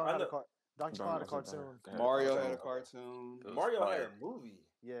 Donkey Kong had a cartoon. Mario had a cartoon. Mario had a movie.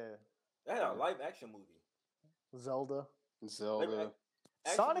 Yeah. That had a live action movie. Zelda.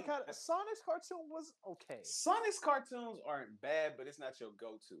 Actually, Sonic's cartoon was okay. Sonic's cartoons aren't bad, but it's not your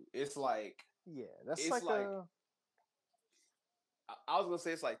go-to. It's like that's it's like I was gonna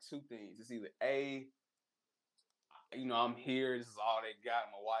say it's like two things. It's either A, I'm here, this is all they got,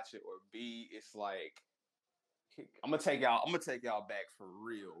 I'm gonna watch it, or B, it's like I'm gonna take y'all back for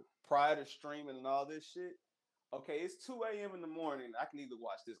real. Prior to streaming and all this shit, okay, it's 2 a.m. in the morning. I can either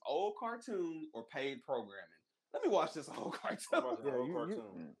watch this old cartoon or paid programming. Let me watch this old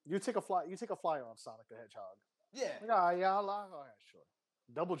cartoon. You take a flyer on Sonic the Hedgehog. Yeah. Sure.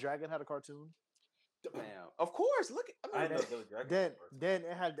 Double Dragon had a cartoon. Damn. Of course. Look at I know Double Dragon. Then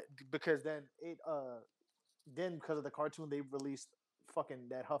it had because because of the cartoon they released fucking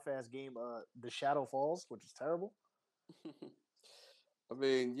that huff ass game The Shadow Falls, which is terrible. I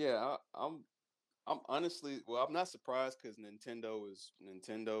mean, yeah, I'm honestly, I'm not surprised because Nintendo is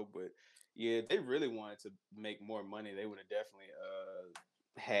Nintendo, but yeah, they really wanted to make more money. They would have definitely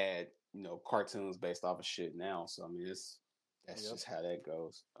had cartoons based off of shit now. So I mean, that's just how that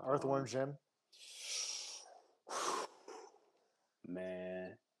goes. Earthworm Jim.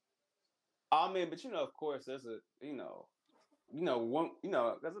 Man, I mean, but of course, there's a one,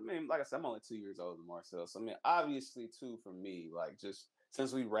 because I mean, like I said, I'm only 2 years older than Marcel. So I mean, obviously, too, for me, like just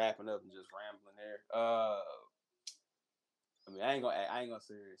since we wrapping up and just rambling there, I mean, I ain't gonna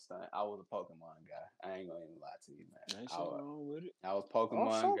say this stunt. I was a Pokemon guy. I ain't gonna even lie to you, man. Ain't something wrong with it. I was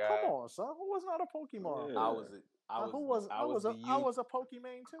Pokemon guy. Come on, son. Who was not a Pokemon? Yeah. I was a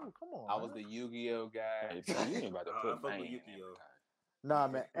Pokemon too. Come on. I was the Yu-Gi-Oh guy. Hey, you ain't about to put fuck man with in Yu-Gi-Oh. Nah,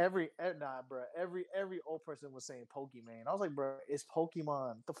 man. Every old person was saying Pokemon. I was like, bro, it's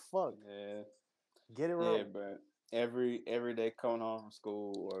Pokemon. The fuck? Yeah. Get it right. Yeah, but every day coming home from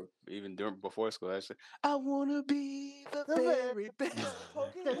school or even before school, actually, I wanna be the very best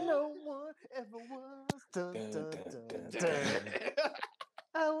Pokemon that no one ever was. Dun, dun, dun, dun.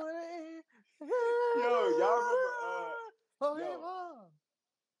 I wanna. Yo, y'all remember? Pokemon.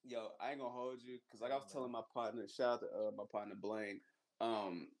 Yo, I ain't gonna hold you because, like I was telling my partner, shout out to my partner Blaine.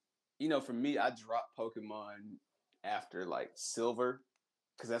 For me, I dropped Pokemon after like Silver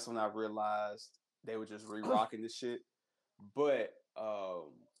because that's when I realized they were just re-rocking this shit. But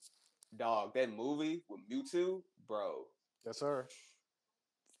dog, that movie with Mewtwo, bro. Yes, sir.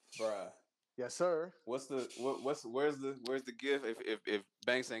 Bruh. Yes, sir. Where's the gift if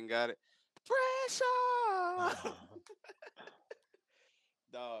Banks ain't got it? Pressure.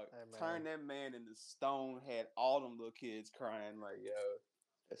 Dog, Hey, turn that man into stone. Had all them little kids crying like, yo,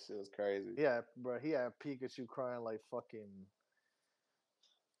 that shit was crazy. Yeah, bro. He had Pikachu crying like fucking.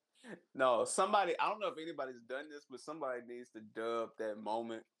 No, somebody. I don't know if anybody's done this, but somebody needs to dub that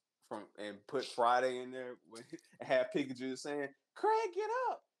moment and put Friday in there when have Pikachu saying, "Craig, get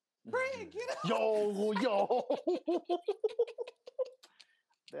up! Brad, get up. Yo.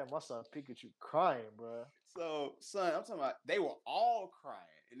 Damn, my son Pikachu crying, bro. So, son, I'm talking about they were all crying,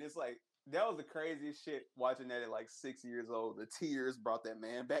 and it's like that was the craziest shit. Watching that at like 6 years old, the tears brought that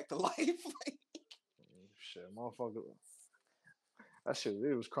man back to life. Shit, motherfucker. That shit,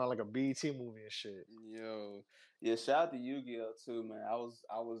 it was crying like a BET movie and shit. Yo, yeah. Shout out to Yu-Gi-Oh too, man. I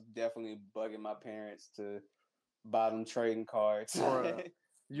was definitely bugging my parents to buy them trading cards. Bruh.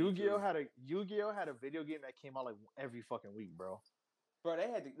 Yu-Gi-Oh too. had a video game that came out like every fucking week, bro. Bro, they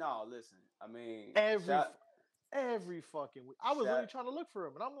had to no. Listen, I mean, Every fucking week. I was shout- literally trying to look for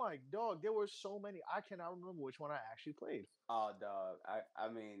them, and I'm like, dog, there were so many. I cannot remember which one I actually played. oh, dog.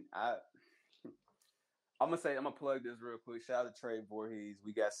 I'm gonna plug this real quick. Shout out to Trey Voorhees.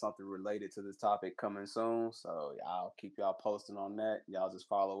 We got something related to this topic coming soon, so I'll keep y'all posting on that. Y'all just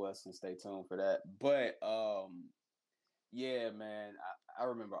follow us and stay tuned for that. But yeah, man, I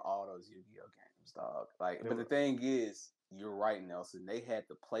remember all those Yu-Gi-Oh games, dog. Like, but the thing is, you're right, Nelson. They had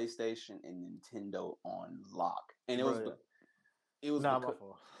the PlayStation and Nintendo on lock, and it was Nah, because,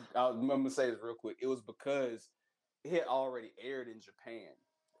 I'm gonna say this real quick. It was because it had already aired in Japan.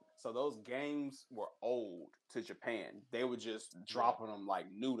 So those games were old to Japan. They were just dropping them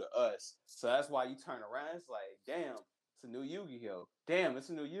like new to us. So that's why you turn around, it's like, damn, it's a new Yu-Gi-Oh! Damn, it's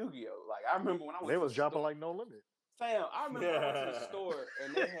a new Yu-Gi-Oh! Like I remember when I went they to was the dropping store, like No Limit. fam, I remember I went to the store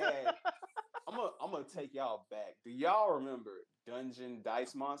and they had I'm gonna take y'all back. Do y'all remember Dungeon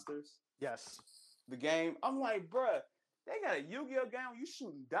Dice Monsters? Yes. The game? I'm like, bruh, they got a Yu-Gi-Oh! Game where you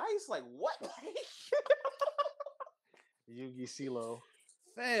shooting dice? Like what? Yugi CeeLo.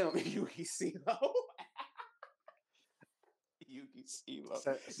 Fam, Yugi CeeLo. Yugi CeeLo.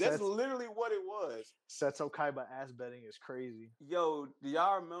 That's literally what it was. Seto Kaiba ass betting is crazy. Yo, do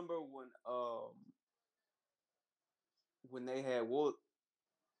y'all remember when they had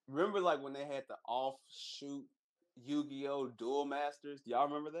remember like when they had the offshoot Yu-Gi-Oh! Duel Masters? Do y'all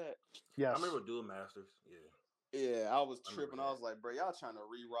remember that? Yes. I remember Duel Masters. Yeah. Yeah, I was tripping. I was like, bro, y'all trying to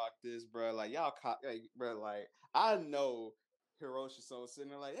re-rock this, bro. Like, y'all, bro, like, I know Hiroshi so sitting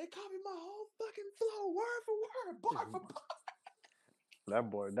there like, they copied my whole fucking flow, word for word, bar for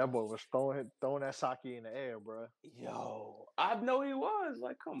bar. That boy was throwing that sake in the air, bro. Yo, I know he was.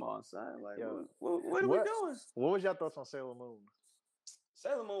 Like, come on, son. Like, Yo, what are we doing? What was your thoughts on Sailor Moon?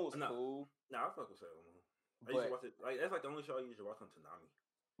 Sailor Moon was cool. Nah, I fuck with Sailor Moon. I used to watch it. Like, that's like the only show I used to watch on Toonami.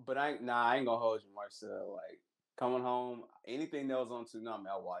 But I ain't gonna hold you, Marcel. Like, coming home, anything that was on Toonami,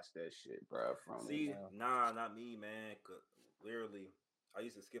 I watched that shit, bro. Nah, not me, man. Literally, I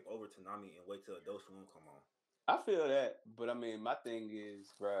used to skip over Toonami and wait till Adult Swim come on. I feel that, but I mean, my thing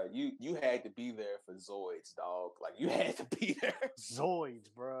is, bro, you had to be there for Zoids, dog. Like, you had to be there.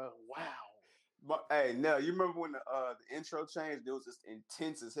 Zoids, bro. Wow. But, hey, no, you remember when the intro changed? It was just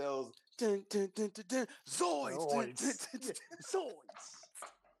intense as hell. Dun, dun, dun, dun, dun. Zoids. Zoids.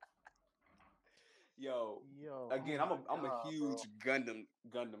 Yo, again, I'm a huge Gundam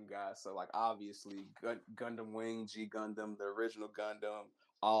guy. So like, obviously, Gundam Wing, G Gundam, the original Gundam,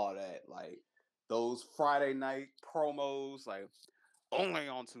 all that. Like those Friday night promos, like only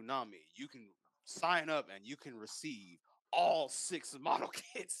on Toonami, you can sign up and you can receive all 6 model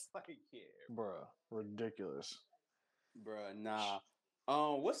kits. Like, yeah, bruh, ridiculous, bruh. Nah,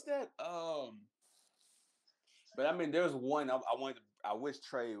 what's that? But I mean, there's one I wish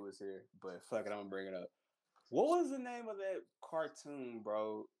Trey was here, but fuck it, I'm gonna bring it up. What was the name of that cartoon,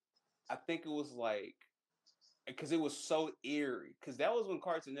 bro? I think it was like, because it was so eerie. Because that was when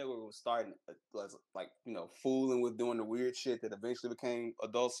Cartoon Network was starting, like, you know, fooling with doing the weird shit that eventually became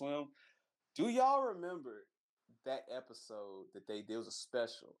Adult Swim. Do y'all remember that episode that they did? It was a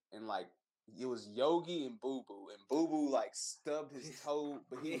special, and like it was Yogi and Boo Boo, and Boo Boo like stubbed his toe,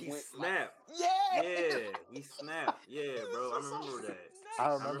 but he went snapped. Like, he snapped. Yeah, bro, I remember that.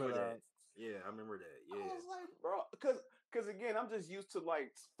 I remember that. Yeah, I remember that. Yeah, I was like, bro, because again, I'm just used to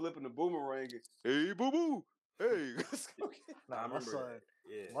like flipping the boomerang. And, hey, Boo Boo, hey. Nah, I remember that.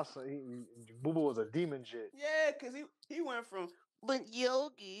 Yeah, my son, Boo Boo was a demon jit. Yeah, because he went from but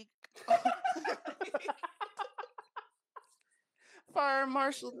Yogi. Fire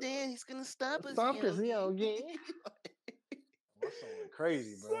Marshal Dan, he's gonna stop us. Stop us, Yogi. My son went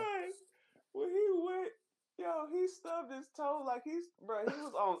crazy, bro. Son, when he went, he stubbed his toe like he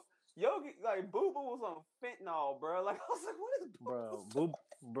was on Yogi, like Boo Boo was on fentanyl, bro. Like I was like, what is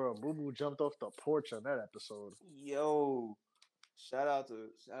Boo Boo jumped off the porch on that episode. Yo, shout out to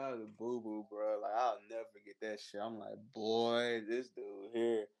Boo Boo, bro. Like I'll never forget that shit. I'm like, boy, this dude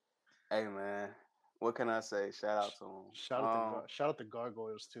here. Hey man, what can I say? Shout out to him. Shout out to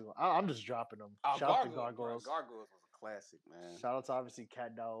Gargoyles too. I'm just dropping them. Shout out to Gargoyles. Gargoyles was a classic, man. Shout out to obviously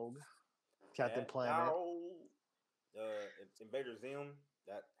Cat Dog, Captain Cat Planet, Dog. Invader Zim.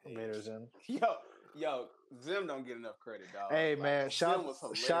 That Invader Zim. Yo, Zim don't get enough credit, dog. Hey Like, man, Zim was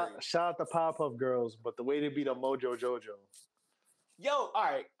hilarious. shout out the Powerpuff Girls, but the way they beat up Mojo Jojo. Yo, all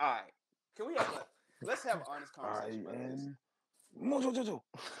right. Can we have let's have an honest conversation about this. Mojo Jojo.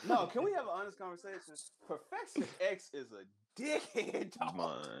 No, can we have an honest conversation? Professor X is a dickhead, dog.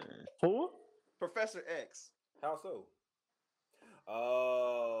 Man. Who? Professor X. How so?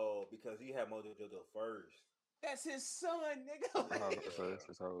 Oh, because he had Mojo Jojo first. That's his son, nigga.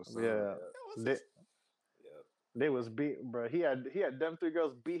 That's how it was. Yeah, That was they was beat, bro. He had them three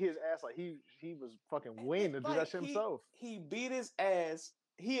girls beat his ass like he was fucking waiting to do that shit himself. He beat his ass.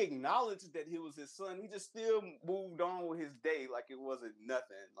 He acknowledged that he was his son. He just still moved on with his day like it wasn't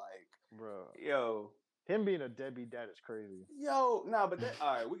nothing. Like, Bro, yo, him being a deadbeat dad is crazy. all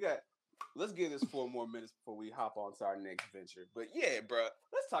right, let's give this 4 more minutes before we hop on to our next venture. But yeah, bro,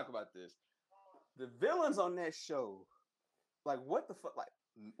 let's talk about this. The villains on that show, like, what the fuck? Like,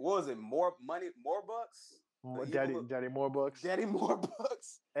 what was it? More money, more bucks? Daddy Morebucks. Daddy more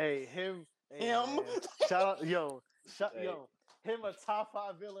bucks. Hey, him. Him. Man. Shout out, yo, him a top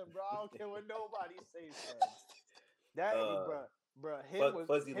 5 villain, bro. I don't care what nobody says, man. That, bro, him was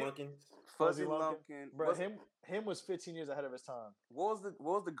Fuzzy Lumpkins. Fuzzy Lumpkin. Bro, him was 15 years ahead of his time. What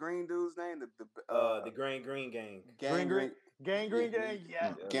was the green dude's name? The Green Gang. Gang Green Gang.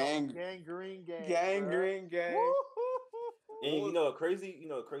 Yeah. Gang Green Gang. Gang Green Gang. And you know, crazy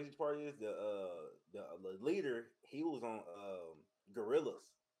part is the leader. He was on Gorillas.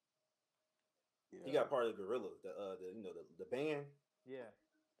 Yeah. He got part of Gorillas. The band. Yeah.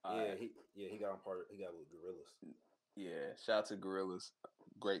 He got with Gorillas. Yeah, shout out to Gorillas.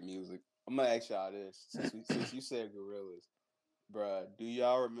 Great music. I'm gonna ask y'all this since you said Gorillas, bruh. Do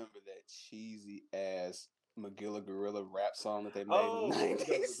y'all remember that cheesy ass Magilla Gorilla rap song that they made in the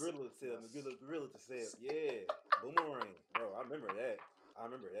 90s? Gorilla to say it. Yeah, Boomerang, bro. I remember that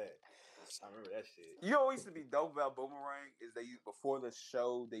shit. You know what used to be dope about Boomerang is before the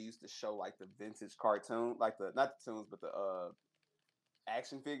show they used to show like the vintage cartoon, like not the tunes but the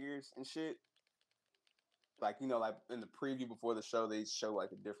action figures and shit. Like, you know, like in the preview before the show, they show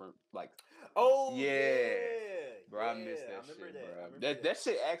like a different, like, bro. I missed that shit, bro. That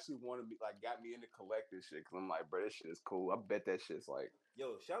shit actually got me into collecting shit because I'm like, bro, this shit is cool. I bet that shit's like,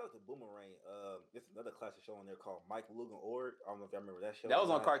 yo, shout out to Boomerang. There's another classic show on there called Mike Lugan Ord. I don't know if y'all remember that show. That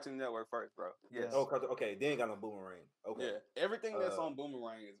was on Cartoon Network first, bro. Yes. Oh, okay. They ain't got no Boomerang. Okay. Yeah, everything that's on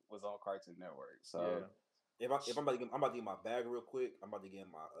Boomerang was on Cartoon Network. So if I'm about to get my bag real quick, I'm about to get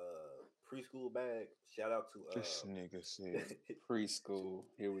my preschool bag. Shout out to This nigga said preschool.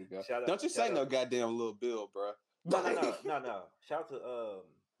 Here we go. Don't you say no goddamn Little Bill, bro. No. Shout out to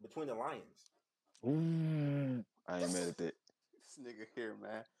Between the Lions. I ain't mad at that. This nigga here,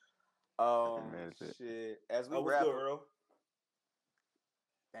 man. Shit. As we what's wrap good, up, Earl?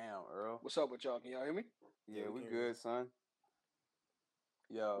 Damn, Earl. What's up with y'all? Can y'all hear me? Yeah, we good, son.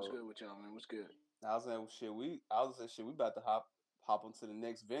 Yo, what's good with y'all, man? What's good? I was saying shit. We about to hop onto the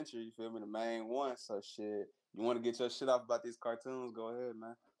next venture. You feel me? The main one. So shit. You want to get your shit off about these cartoons? Go ahead,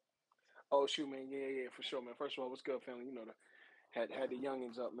 man. Oh shoot, man. Yeah, for sure, man. First of all, what's good, family? You know, had the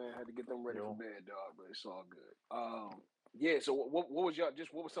youngins up, man. Had to get them ready for bed, dog. But it's all good. Yeah. So what was y'all?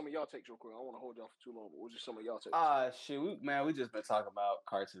 What was some of y'all takes real quick? I don't want to hold y'all for too long. But what was just some of y'all takes? Shit. We just been talking about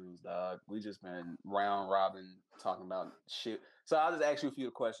cartoons, dog. We just been round robin talking about shit. So I'll just ask you a few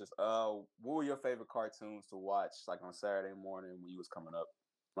questions. What were your favorite cartoons to watch, like on Saturday morning when you was coming up?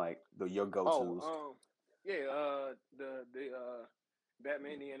 Like your go-tos. The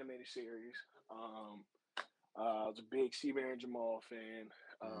Batman the Animated Series. I was a big Seabear and Jamal fan.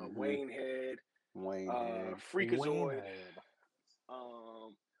 Wayne Head. Freakazoid.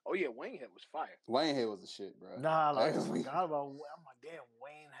 Wayne Head was fire. Wayne Head was the shit, bro. Nah, like, I forgot about. I'm like, damn,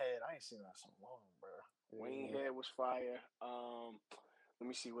 Wayne Head. I ain't seen that so long, bro. Wayne Head was fire. Let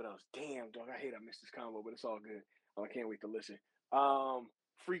me see what else. Damn, dog, I missed this combo, but it's all good. I can't wait to listen.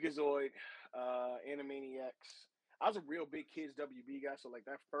 Freakazoid, Animaniacs. I was a real big Kids WB guy, so like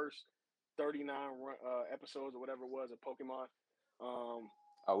that first 39 episodes or whatever it was of Pokemon.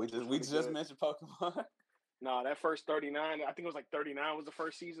 We just mentioned Pokemon. No, that first 39, I think it was like 39 was the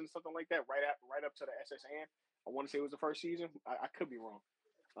first season, something like that, right up to the SSN. I want to say it was the first season. I could be wrong.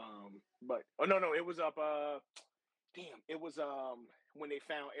 But no, it was up. It was when they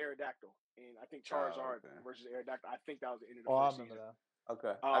found Aerodactyl, and I think Charizard versus Aerodactyl. I think that was the end of the first season. That.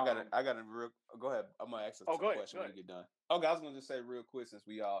 Okay, I got a real. Go ahead. I'm gonna ask a question when you get done. Okay, I was gonna just say real quick since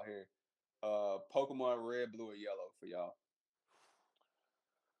we all here. Pokemon Red, Blue, or Yellow for y'all.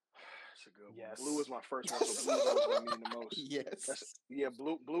 That's a good one. Yes. Blue was my first one, so blue was always going to mean the most. Yes.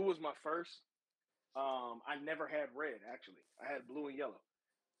 Blue was my first. I never had red, actually. I had blue and yellow.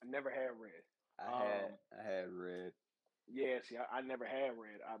 I never had red. I had red. Yeah, see, I never had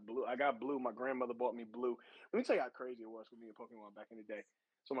red. I got blue. My grandmother bought me blue. Let me tell you how crazy it was with me and Pokemon back in the day.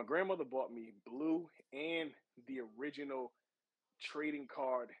 So my grandmother bought me blue and the original trading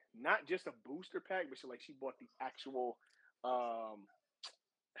card, not just a booster pack, but she bought the actual.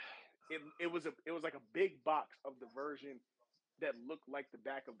 It was like a big box of the version that looked like the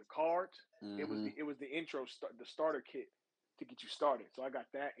back of the cards. Mm-hmm. It was the intro the starter kit to get you started. So I got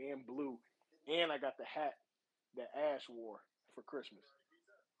that and blue, and I got the hat that Ash wore for Christmas.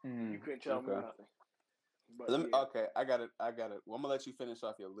 You couldn't tell me nothing. But Okay, I got it. Well, I'm gonna let you finish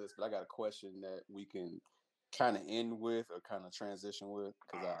off your list, but I got a question that we can kind of end with or kind of transition with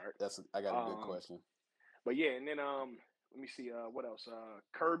because I got a good question. But yeah, and then let me see what else.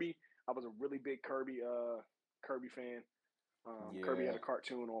 Kirby. I was a really big Kirby fan. Kirby had a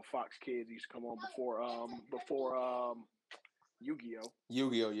cartoon on Fox Kids. It used to come on before Yu-Gi-Oh.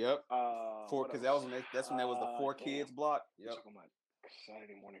 Yu-Gi-Oh, yep. Because that's when there was the 4Kids block. Yep. Talking about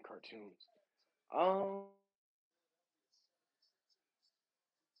Saturday morning cartoons.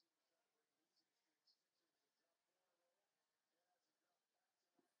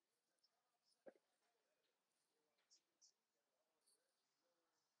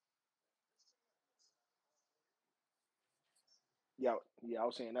 Yeah, I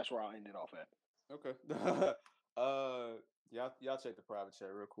was saying that's where I'll end it off at. Okay. Y'all check the private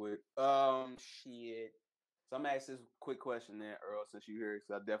chat real quick. Shit. So I'm gonna ask this quick question there, Earl, since you're here,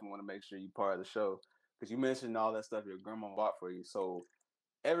 because I definitely want to make sure you're part of the show. Because you mentioned all that stuff your grandma bought for you. So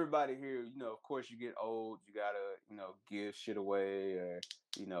everybody here, of course, you get old, you gotta, give shit away or,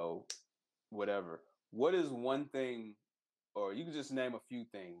 whatever. What is one thing, or you can just name a few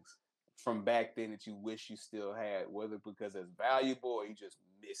things from back then that you wish you still had, whether because it's valuable or you just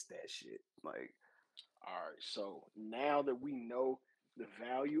miss that shit? Like, all right, so now that we know the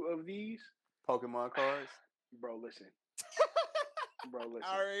value of these Pokemon cards, bro, listen. I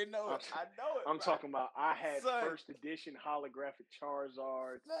already know it. I know it. I'm talking about. I had Son. first edition holographic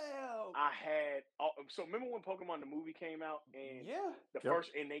Charizards. Damn. I had. So remember when Pokemon the movie came out and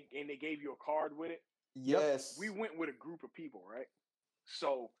first and they gave you a card with it. Yes. We went with a group of people, right?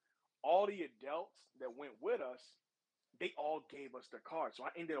 So all the adults that went with us, they all gave us their cards. So I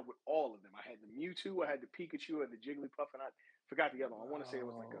ended up with all of them. I had the Mewtwo, I had the Pikachu, and the Jigglypuff, and I forgot the other one. I want to say it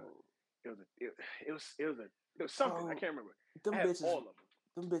was like it was something. I can't remember. Them I had bitches, all of them.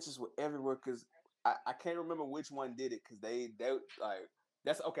 Them bitches were everywhere because I can't remember which one did it because they like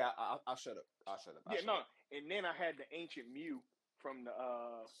that's okay. I'll shut up. And then I had the ancient Mew from the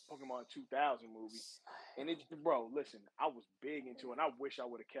Pokemon 2000 movie, and bro, listen, I was big into it. And I wish I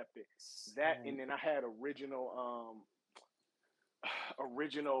would have kept it. That and then I had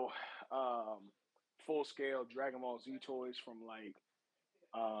original full scale Dragon Ball Z toys from like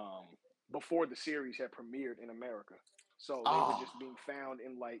before the series had premiered in America. So they were just being found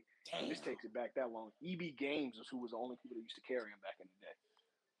in like this takes it back that long. EB Games was who was the only people that used to carry them back in the day.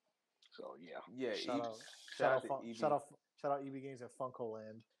 So yeah. Shout out EB Games at Funko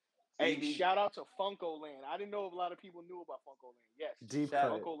Land. Hey, shout out to Funko Land. I didn't know if a lot of people knew about Funko Land. Yes,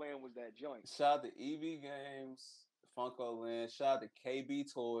 Funko Land was that joint. Shout out to EB Games, Funko Land. Shout out to KB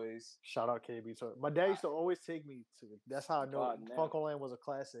Toys. Shout out KB Toys. My dad used to always take me to it. That's how I know Funko Land was a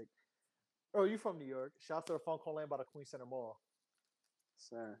classic. Oh, you from New York? Shout out to the Funko Land by the Queen Center Mall.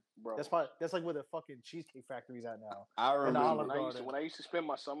 Sir, bro, that's like where the fucking Cheesecake Factory's at now. I remember when I used to spend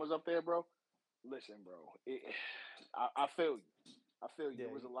my summers up there, bro. Listen, bro, I feel you. I feel you. Yeah.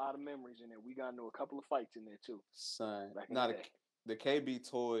 There was a lot of memories in there. We got into a couple of fights in there too. Son, the KB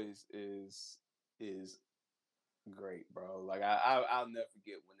Toys is great, bro. Like I'll never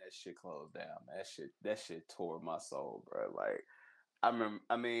forget when that shit closed down. Man. That shit tore my soul, bro. Like I remember,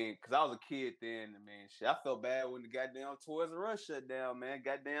 because I was a kid then. Shit, I felt bad when the goddamn Toys R Us shut down, man.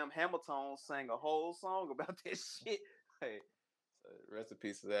 Goddamn Hamilton sang a whole song about that shit. Hey, so rest in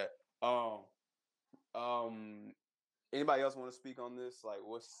peace of that. Anybody else want to speak on this? Like,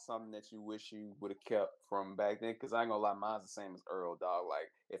 what's something that you wish you would have kept from back then? Because I ain't gonna lie, mine's the same as Earl, dog. Like,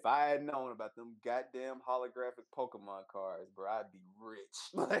 if I had known about them goddamn holographic Pokemon cards, bro, I'd be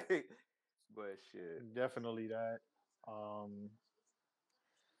rich. Like, but shit, definitely that.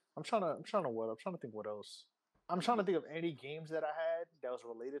 I'm trying to think what else. I'm trying to think of any games that I had that was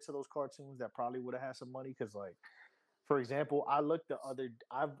related to those cartoons that probably would have had some money. Because, like, for example,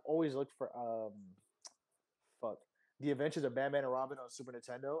 I've always looked for The Adventures of Batman and Robin on Super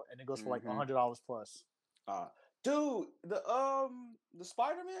Nintendo, and it goes for like $100 plus. Dude, the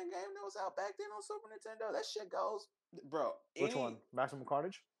Spider-Man game that was out back then on Super Nintendo, that shit goes, bro. Which one? Maximum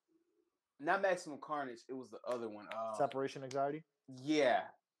Carnage? Not Maximum Carnage. It was the other one. Separation Anxiety? Yeah.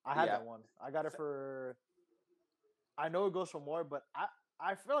 I had that one. I got it for. I know it goes for more, but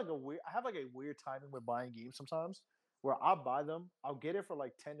I feel like I have like a weird timing with buying games sometimes, where I'll buy them, I'll get it for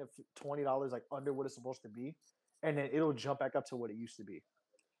like $10 to $20, like under what it's supposed to be, and then it'll jump back up to what it used to be.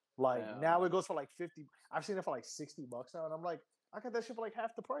 Like now it goes for like 50. I've seen it for like $60 now, and I'm like, I got that shit for like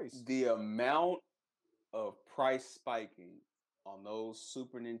half the price. The amount of price spiking on those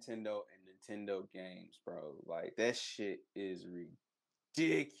Super Nintendo and Nintendo games, bro, like that shit is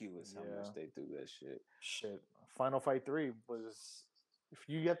ridiculous how much they do that shit. Shit. Final Fight 3 was, if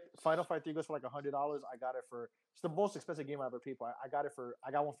you get Final Fight 3 goes for like $100, I got it for, it's the most expensive game I ever paid for. I got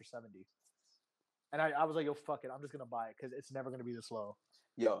one for 70. And I was like, yo, fuck it. I'm just going to buy it because it's never going to be this low.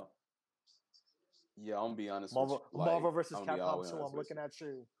 Yo. Yeah, I'm gonna be honest Marvel, with you. Like, Marvel versus Capcom 2, I'm looking at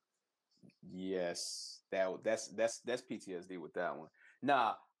you. Yes. That's PTSD with that one.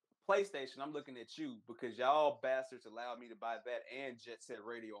 Nah, PlayStation, I'm looking at you because y'all bastards allowed me to buy that and Jet Set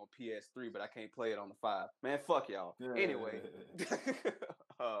Radio on PS3, but I can't play it on the 5. Man, fuck y'all. Anyway.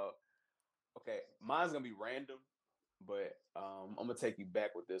 Okay, mine's gonna be random, but I'm gonna take you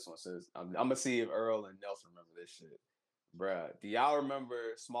back with this one since I'm gonna see if Earl and Nelson remember this shit. Bruh, do y'all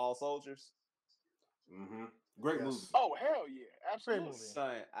remember Small Soldiers? Mm-hmm. Great movie. Oh hell yeah, absolutely.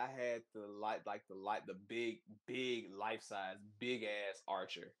 Son, I had the big life size, big ass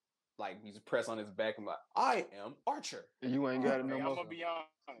Archer. Like you just press on his back and like, I am Archer. You ain't got it no more. I'm gonna be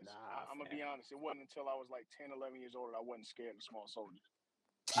honest. Nah, I'm gonna be honest. It wasn't until I was like 10, 11 years old that I wasn't scared of Small Soldiers.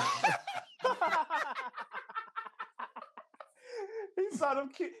 He saw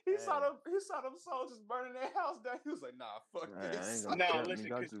them soldiers burning their house down. He was like, nah, fuck this. Nah,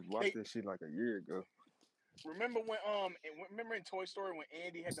 listen, I just watched this shit like a year ago. Remember in Toy Story when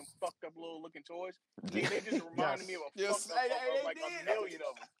Andy had them fucked up little looking toys? They just reminded me of like a million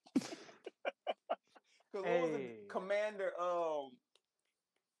of them. Because what was the Commander?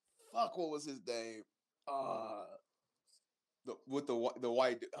 Fuck, what was his name? With the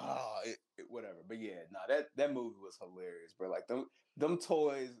white. Whatever. But yeah, that movie was hilarious, bro. Like them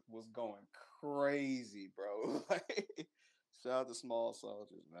toys was going crazy, bro. Like, shout out to Small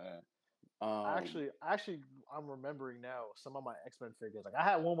Soldiers, man. Actually, I'm remembering now some of my X-Men figures. Like I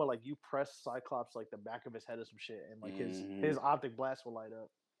had one where like you press Cyclops like the back of his head or some shit, and like his optic blast will light up.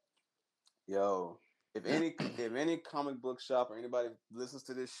 Yo, if any comic book shop or anybody listens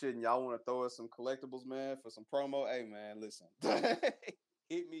to this shit and y'all want to throw us some collectibles, man, for some promo, hey man, listen,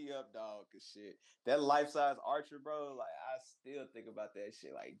 hit me up, dog. Cause shit, that life size Archer, bro. Like I still think about that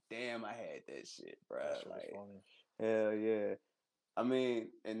shit. Like damn, I had that shit, bro. That like funny. hell yeah. I mean,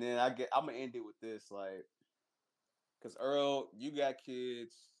 and then I'm gonna end it with this, like, cause Earl, you got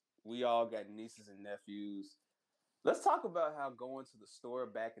kids, we all got nieces and nephews. Let's talk about how going to the store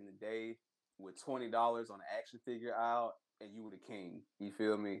back in the day with $20 on an action figure aisle and you were the king. You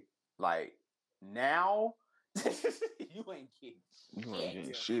feel me? Like now, you ain't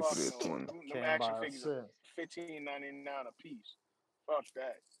getting shit for that 20. Them action figures are $15.99 a piece. Fuck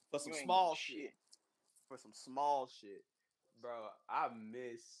that. For some small shit. For some small shit. Bro, I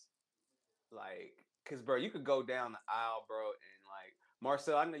miss, like, because, bro, you could go down the aisle, bro, and, like,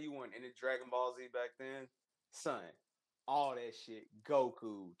 Marcel, I know you weren't into Dragon Ball Z back then. Son, all that shit,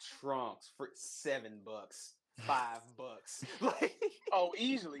 Goku, Trunks, for $7, $5. Like, oh,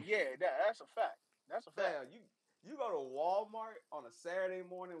 easily, yeah, that's a fact. That's a fact. You go to Walmart on a Saturday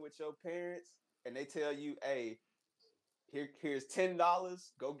morning with your parents, and they tell you, hey, here's $10.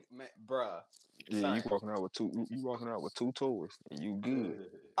 Go get, man, bruh. Yeah, son. You walking out with two toys, and you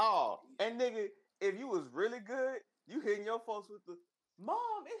good. Oh, and nigga, if you was really good, you hitting your folks with the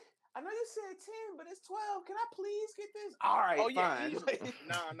Mom. I know you said 10, but it's 12. Can I please get this? All right, fine.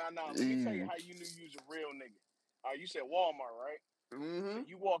 Nah. Let me tell you how you knew you was a real nigga. You said Walmart, right? Mm-hmm. So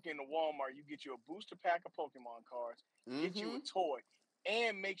you walk into Walmart, you get you a booster pack of Pokemon cards, get you a toy,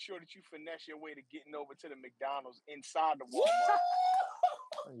 and make sure that you finesse your way to getting over to the McDonald's inside the Walmart.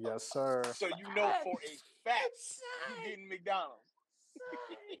 Yes, sir. So you know for a fact you getting McDonald's.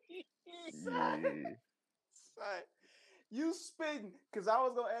 Son, you spitting. Because I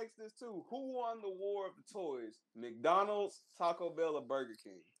was going to ask this too. Who won the war of the toys? McDonald's, Taco Bell, or Burger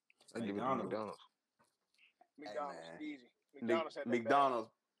King? I give it to McDonald's. McDonald's, easy.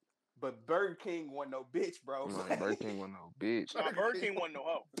 McDonald's. But Burger King wasn't no bitch, bro. Like, Burger King wasn't no bitch. Nah, Burger King wasn't no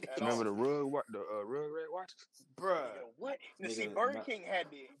hoe at Remember all. the Rugrat watches? Bruh. Nigga, what? Now, see, Nigga, Burger nah. King had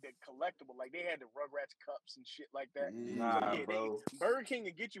the collectible, like they had the Rugrats cups and shit like that. Nah, Yeah, bro. Burger King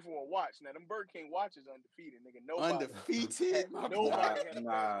can get you for a watch. Now, them Burger King watches undefeated, nigga. Nobody Undefeated, my boy. nobody had a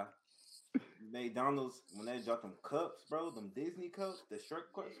Nah. McDonald's, when they dropped them cups, bro, them Disney cups, the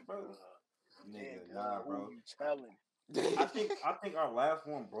Shrek cups, bro. Nigga, nah, bro. Who you telling? I think our last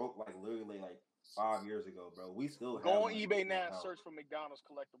one broke like literally like 5 years ago, bro. We still have Go on them eBay in now our and house. search for McDonald's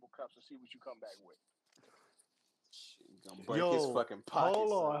collectible cups and see what you come back with. Shit, gonna break his fucking pockets.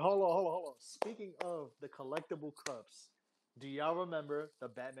 Hold on. Speaking of the collectible cups, do y'all remember the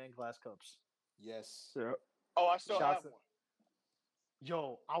Batman glass cups? Yes. Yeah. Oh, I still Shots have one.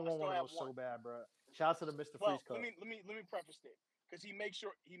 Yo, I want still one of have those so one. bad, bro. Shout out to the Mr. Well, Freeze cup. let me preface it because he makes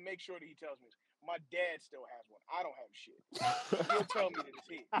sure that he tells me this. My dad still has one. I don't have shit. He'll tell me that it's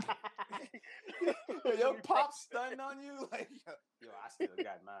his. Your pop stunning on you? Like, yo, I still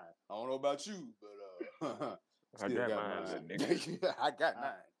got mine. I don't know about you, but I still got mine, mine. little nigga. I got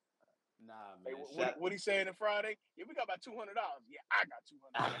mine. Nah, Hey, man. what he saying on Friday? Yeah, we got about $200. Yeah, I got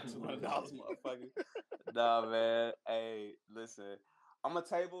 $200. $200, motherfucker. Nah, man. Hey, listen. I'm gonna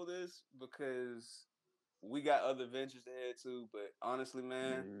table this because we got other ventures ahead too. But honestly,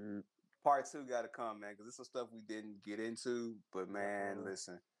 man, part 2 got to come, man, because this is stuff we didn't get into. But man,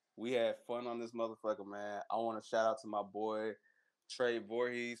 listen, we had fun on this motherfucker, man. I want to shout out to my boy Trey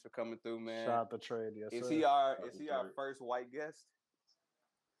Voorhees for coming through, man. Shout out to Trade, yes, Is sir. he our first white guest?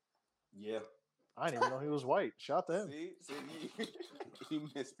 Yeah. I didn't even know he was white. Shout out to him. See, you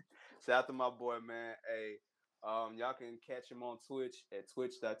missed it. Shout out to my boy, man. Hey, y'all can catch him on Twitch at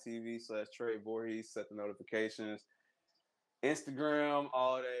twitch.tv/Trey Voorhees. Set the notifications. Instagram,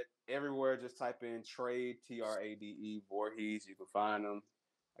 all that, everywhere. Just type in Trade, Trade Voorhees. You can find him.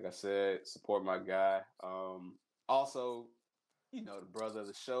 Like I said, support my guy. Also, you know, the brother of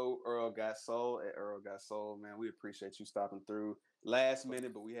the show, Earl Got Soul at Earl Got Soul, man. We appreciate you stopping through last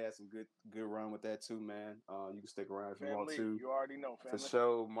minute, but we had some good run with that too, man. You can stick around if you want to. You already know, family. For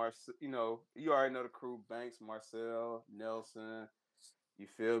show, you already know the crew: Banks, Marcel, Nelson. You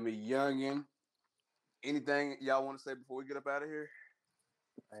feel me, Youngin? Anything y'all want to say before we get up out of here?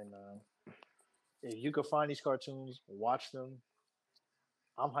 And if you can find these cartoons, watch them.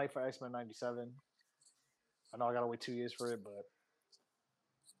 I'm hyped for X-Men 97. I know I gotta wait 2 years for it, but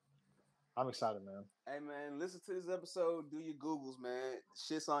I'm excited, man. Hey, man, listen to this episode. Do your Googles, man. The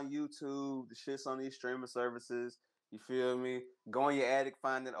shit's on YouTube. The shit's on these streaming services. You feel me? Go in your attic,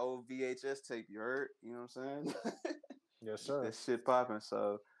 find that old VHS tape. You heard? You know what I'm saying? Yes, sir. That shit popping.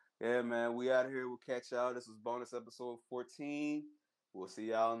 So, yeah, man, we out of here. We'll catch y'all. This was bonus episode 14. We'll see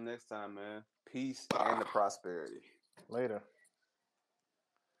y'all next time, man. Peace and the prosperity. Later.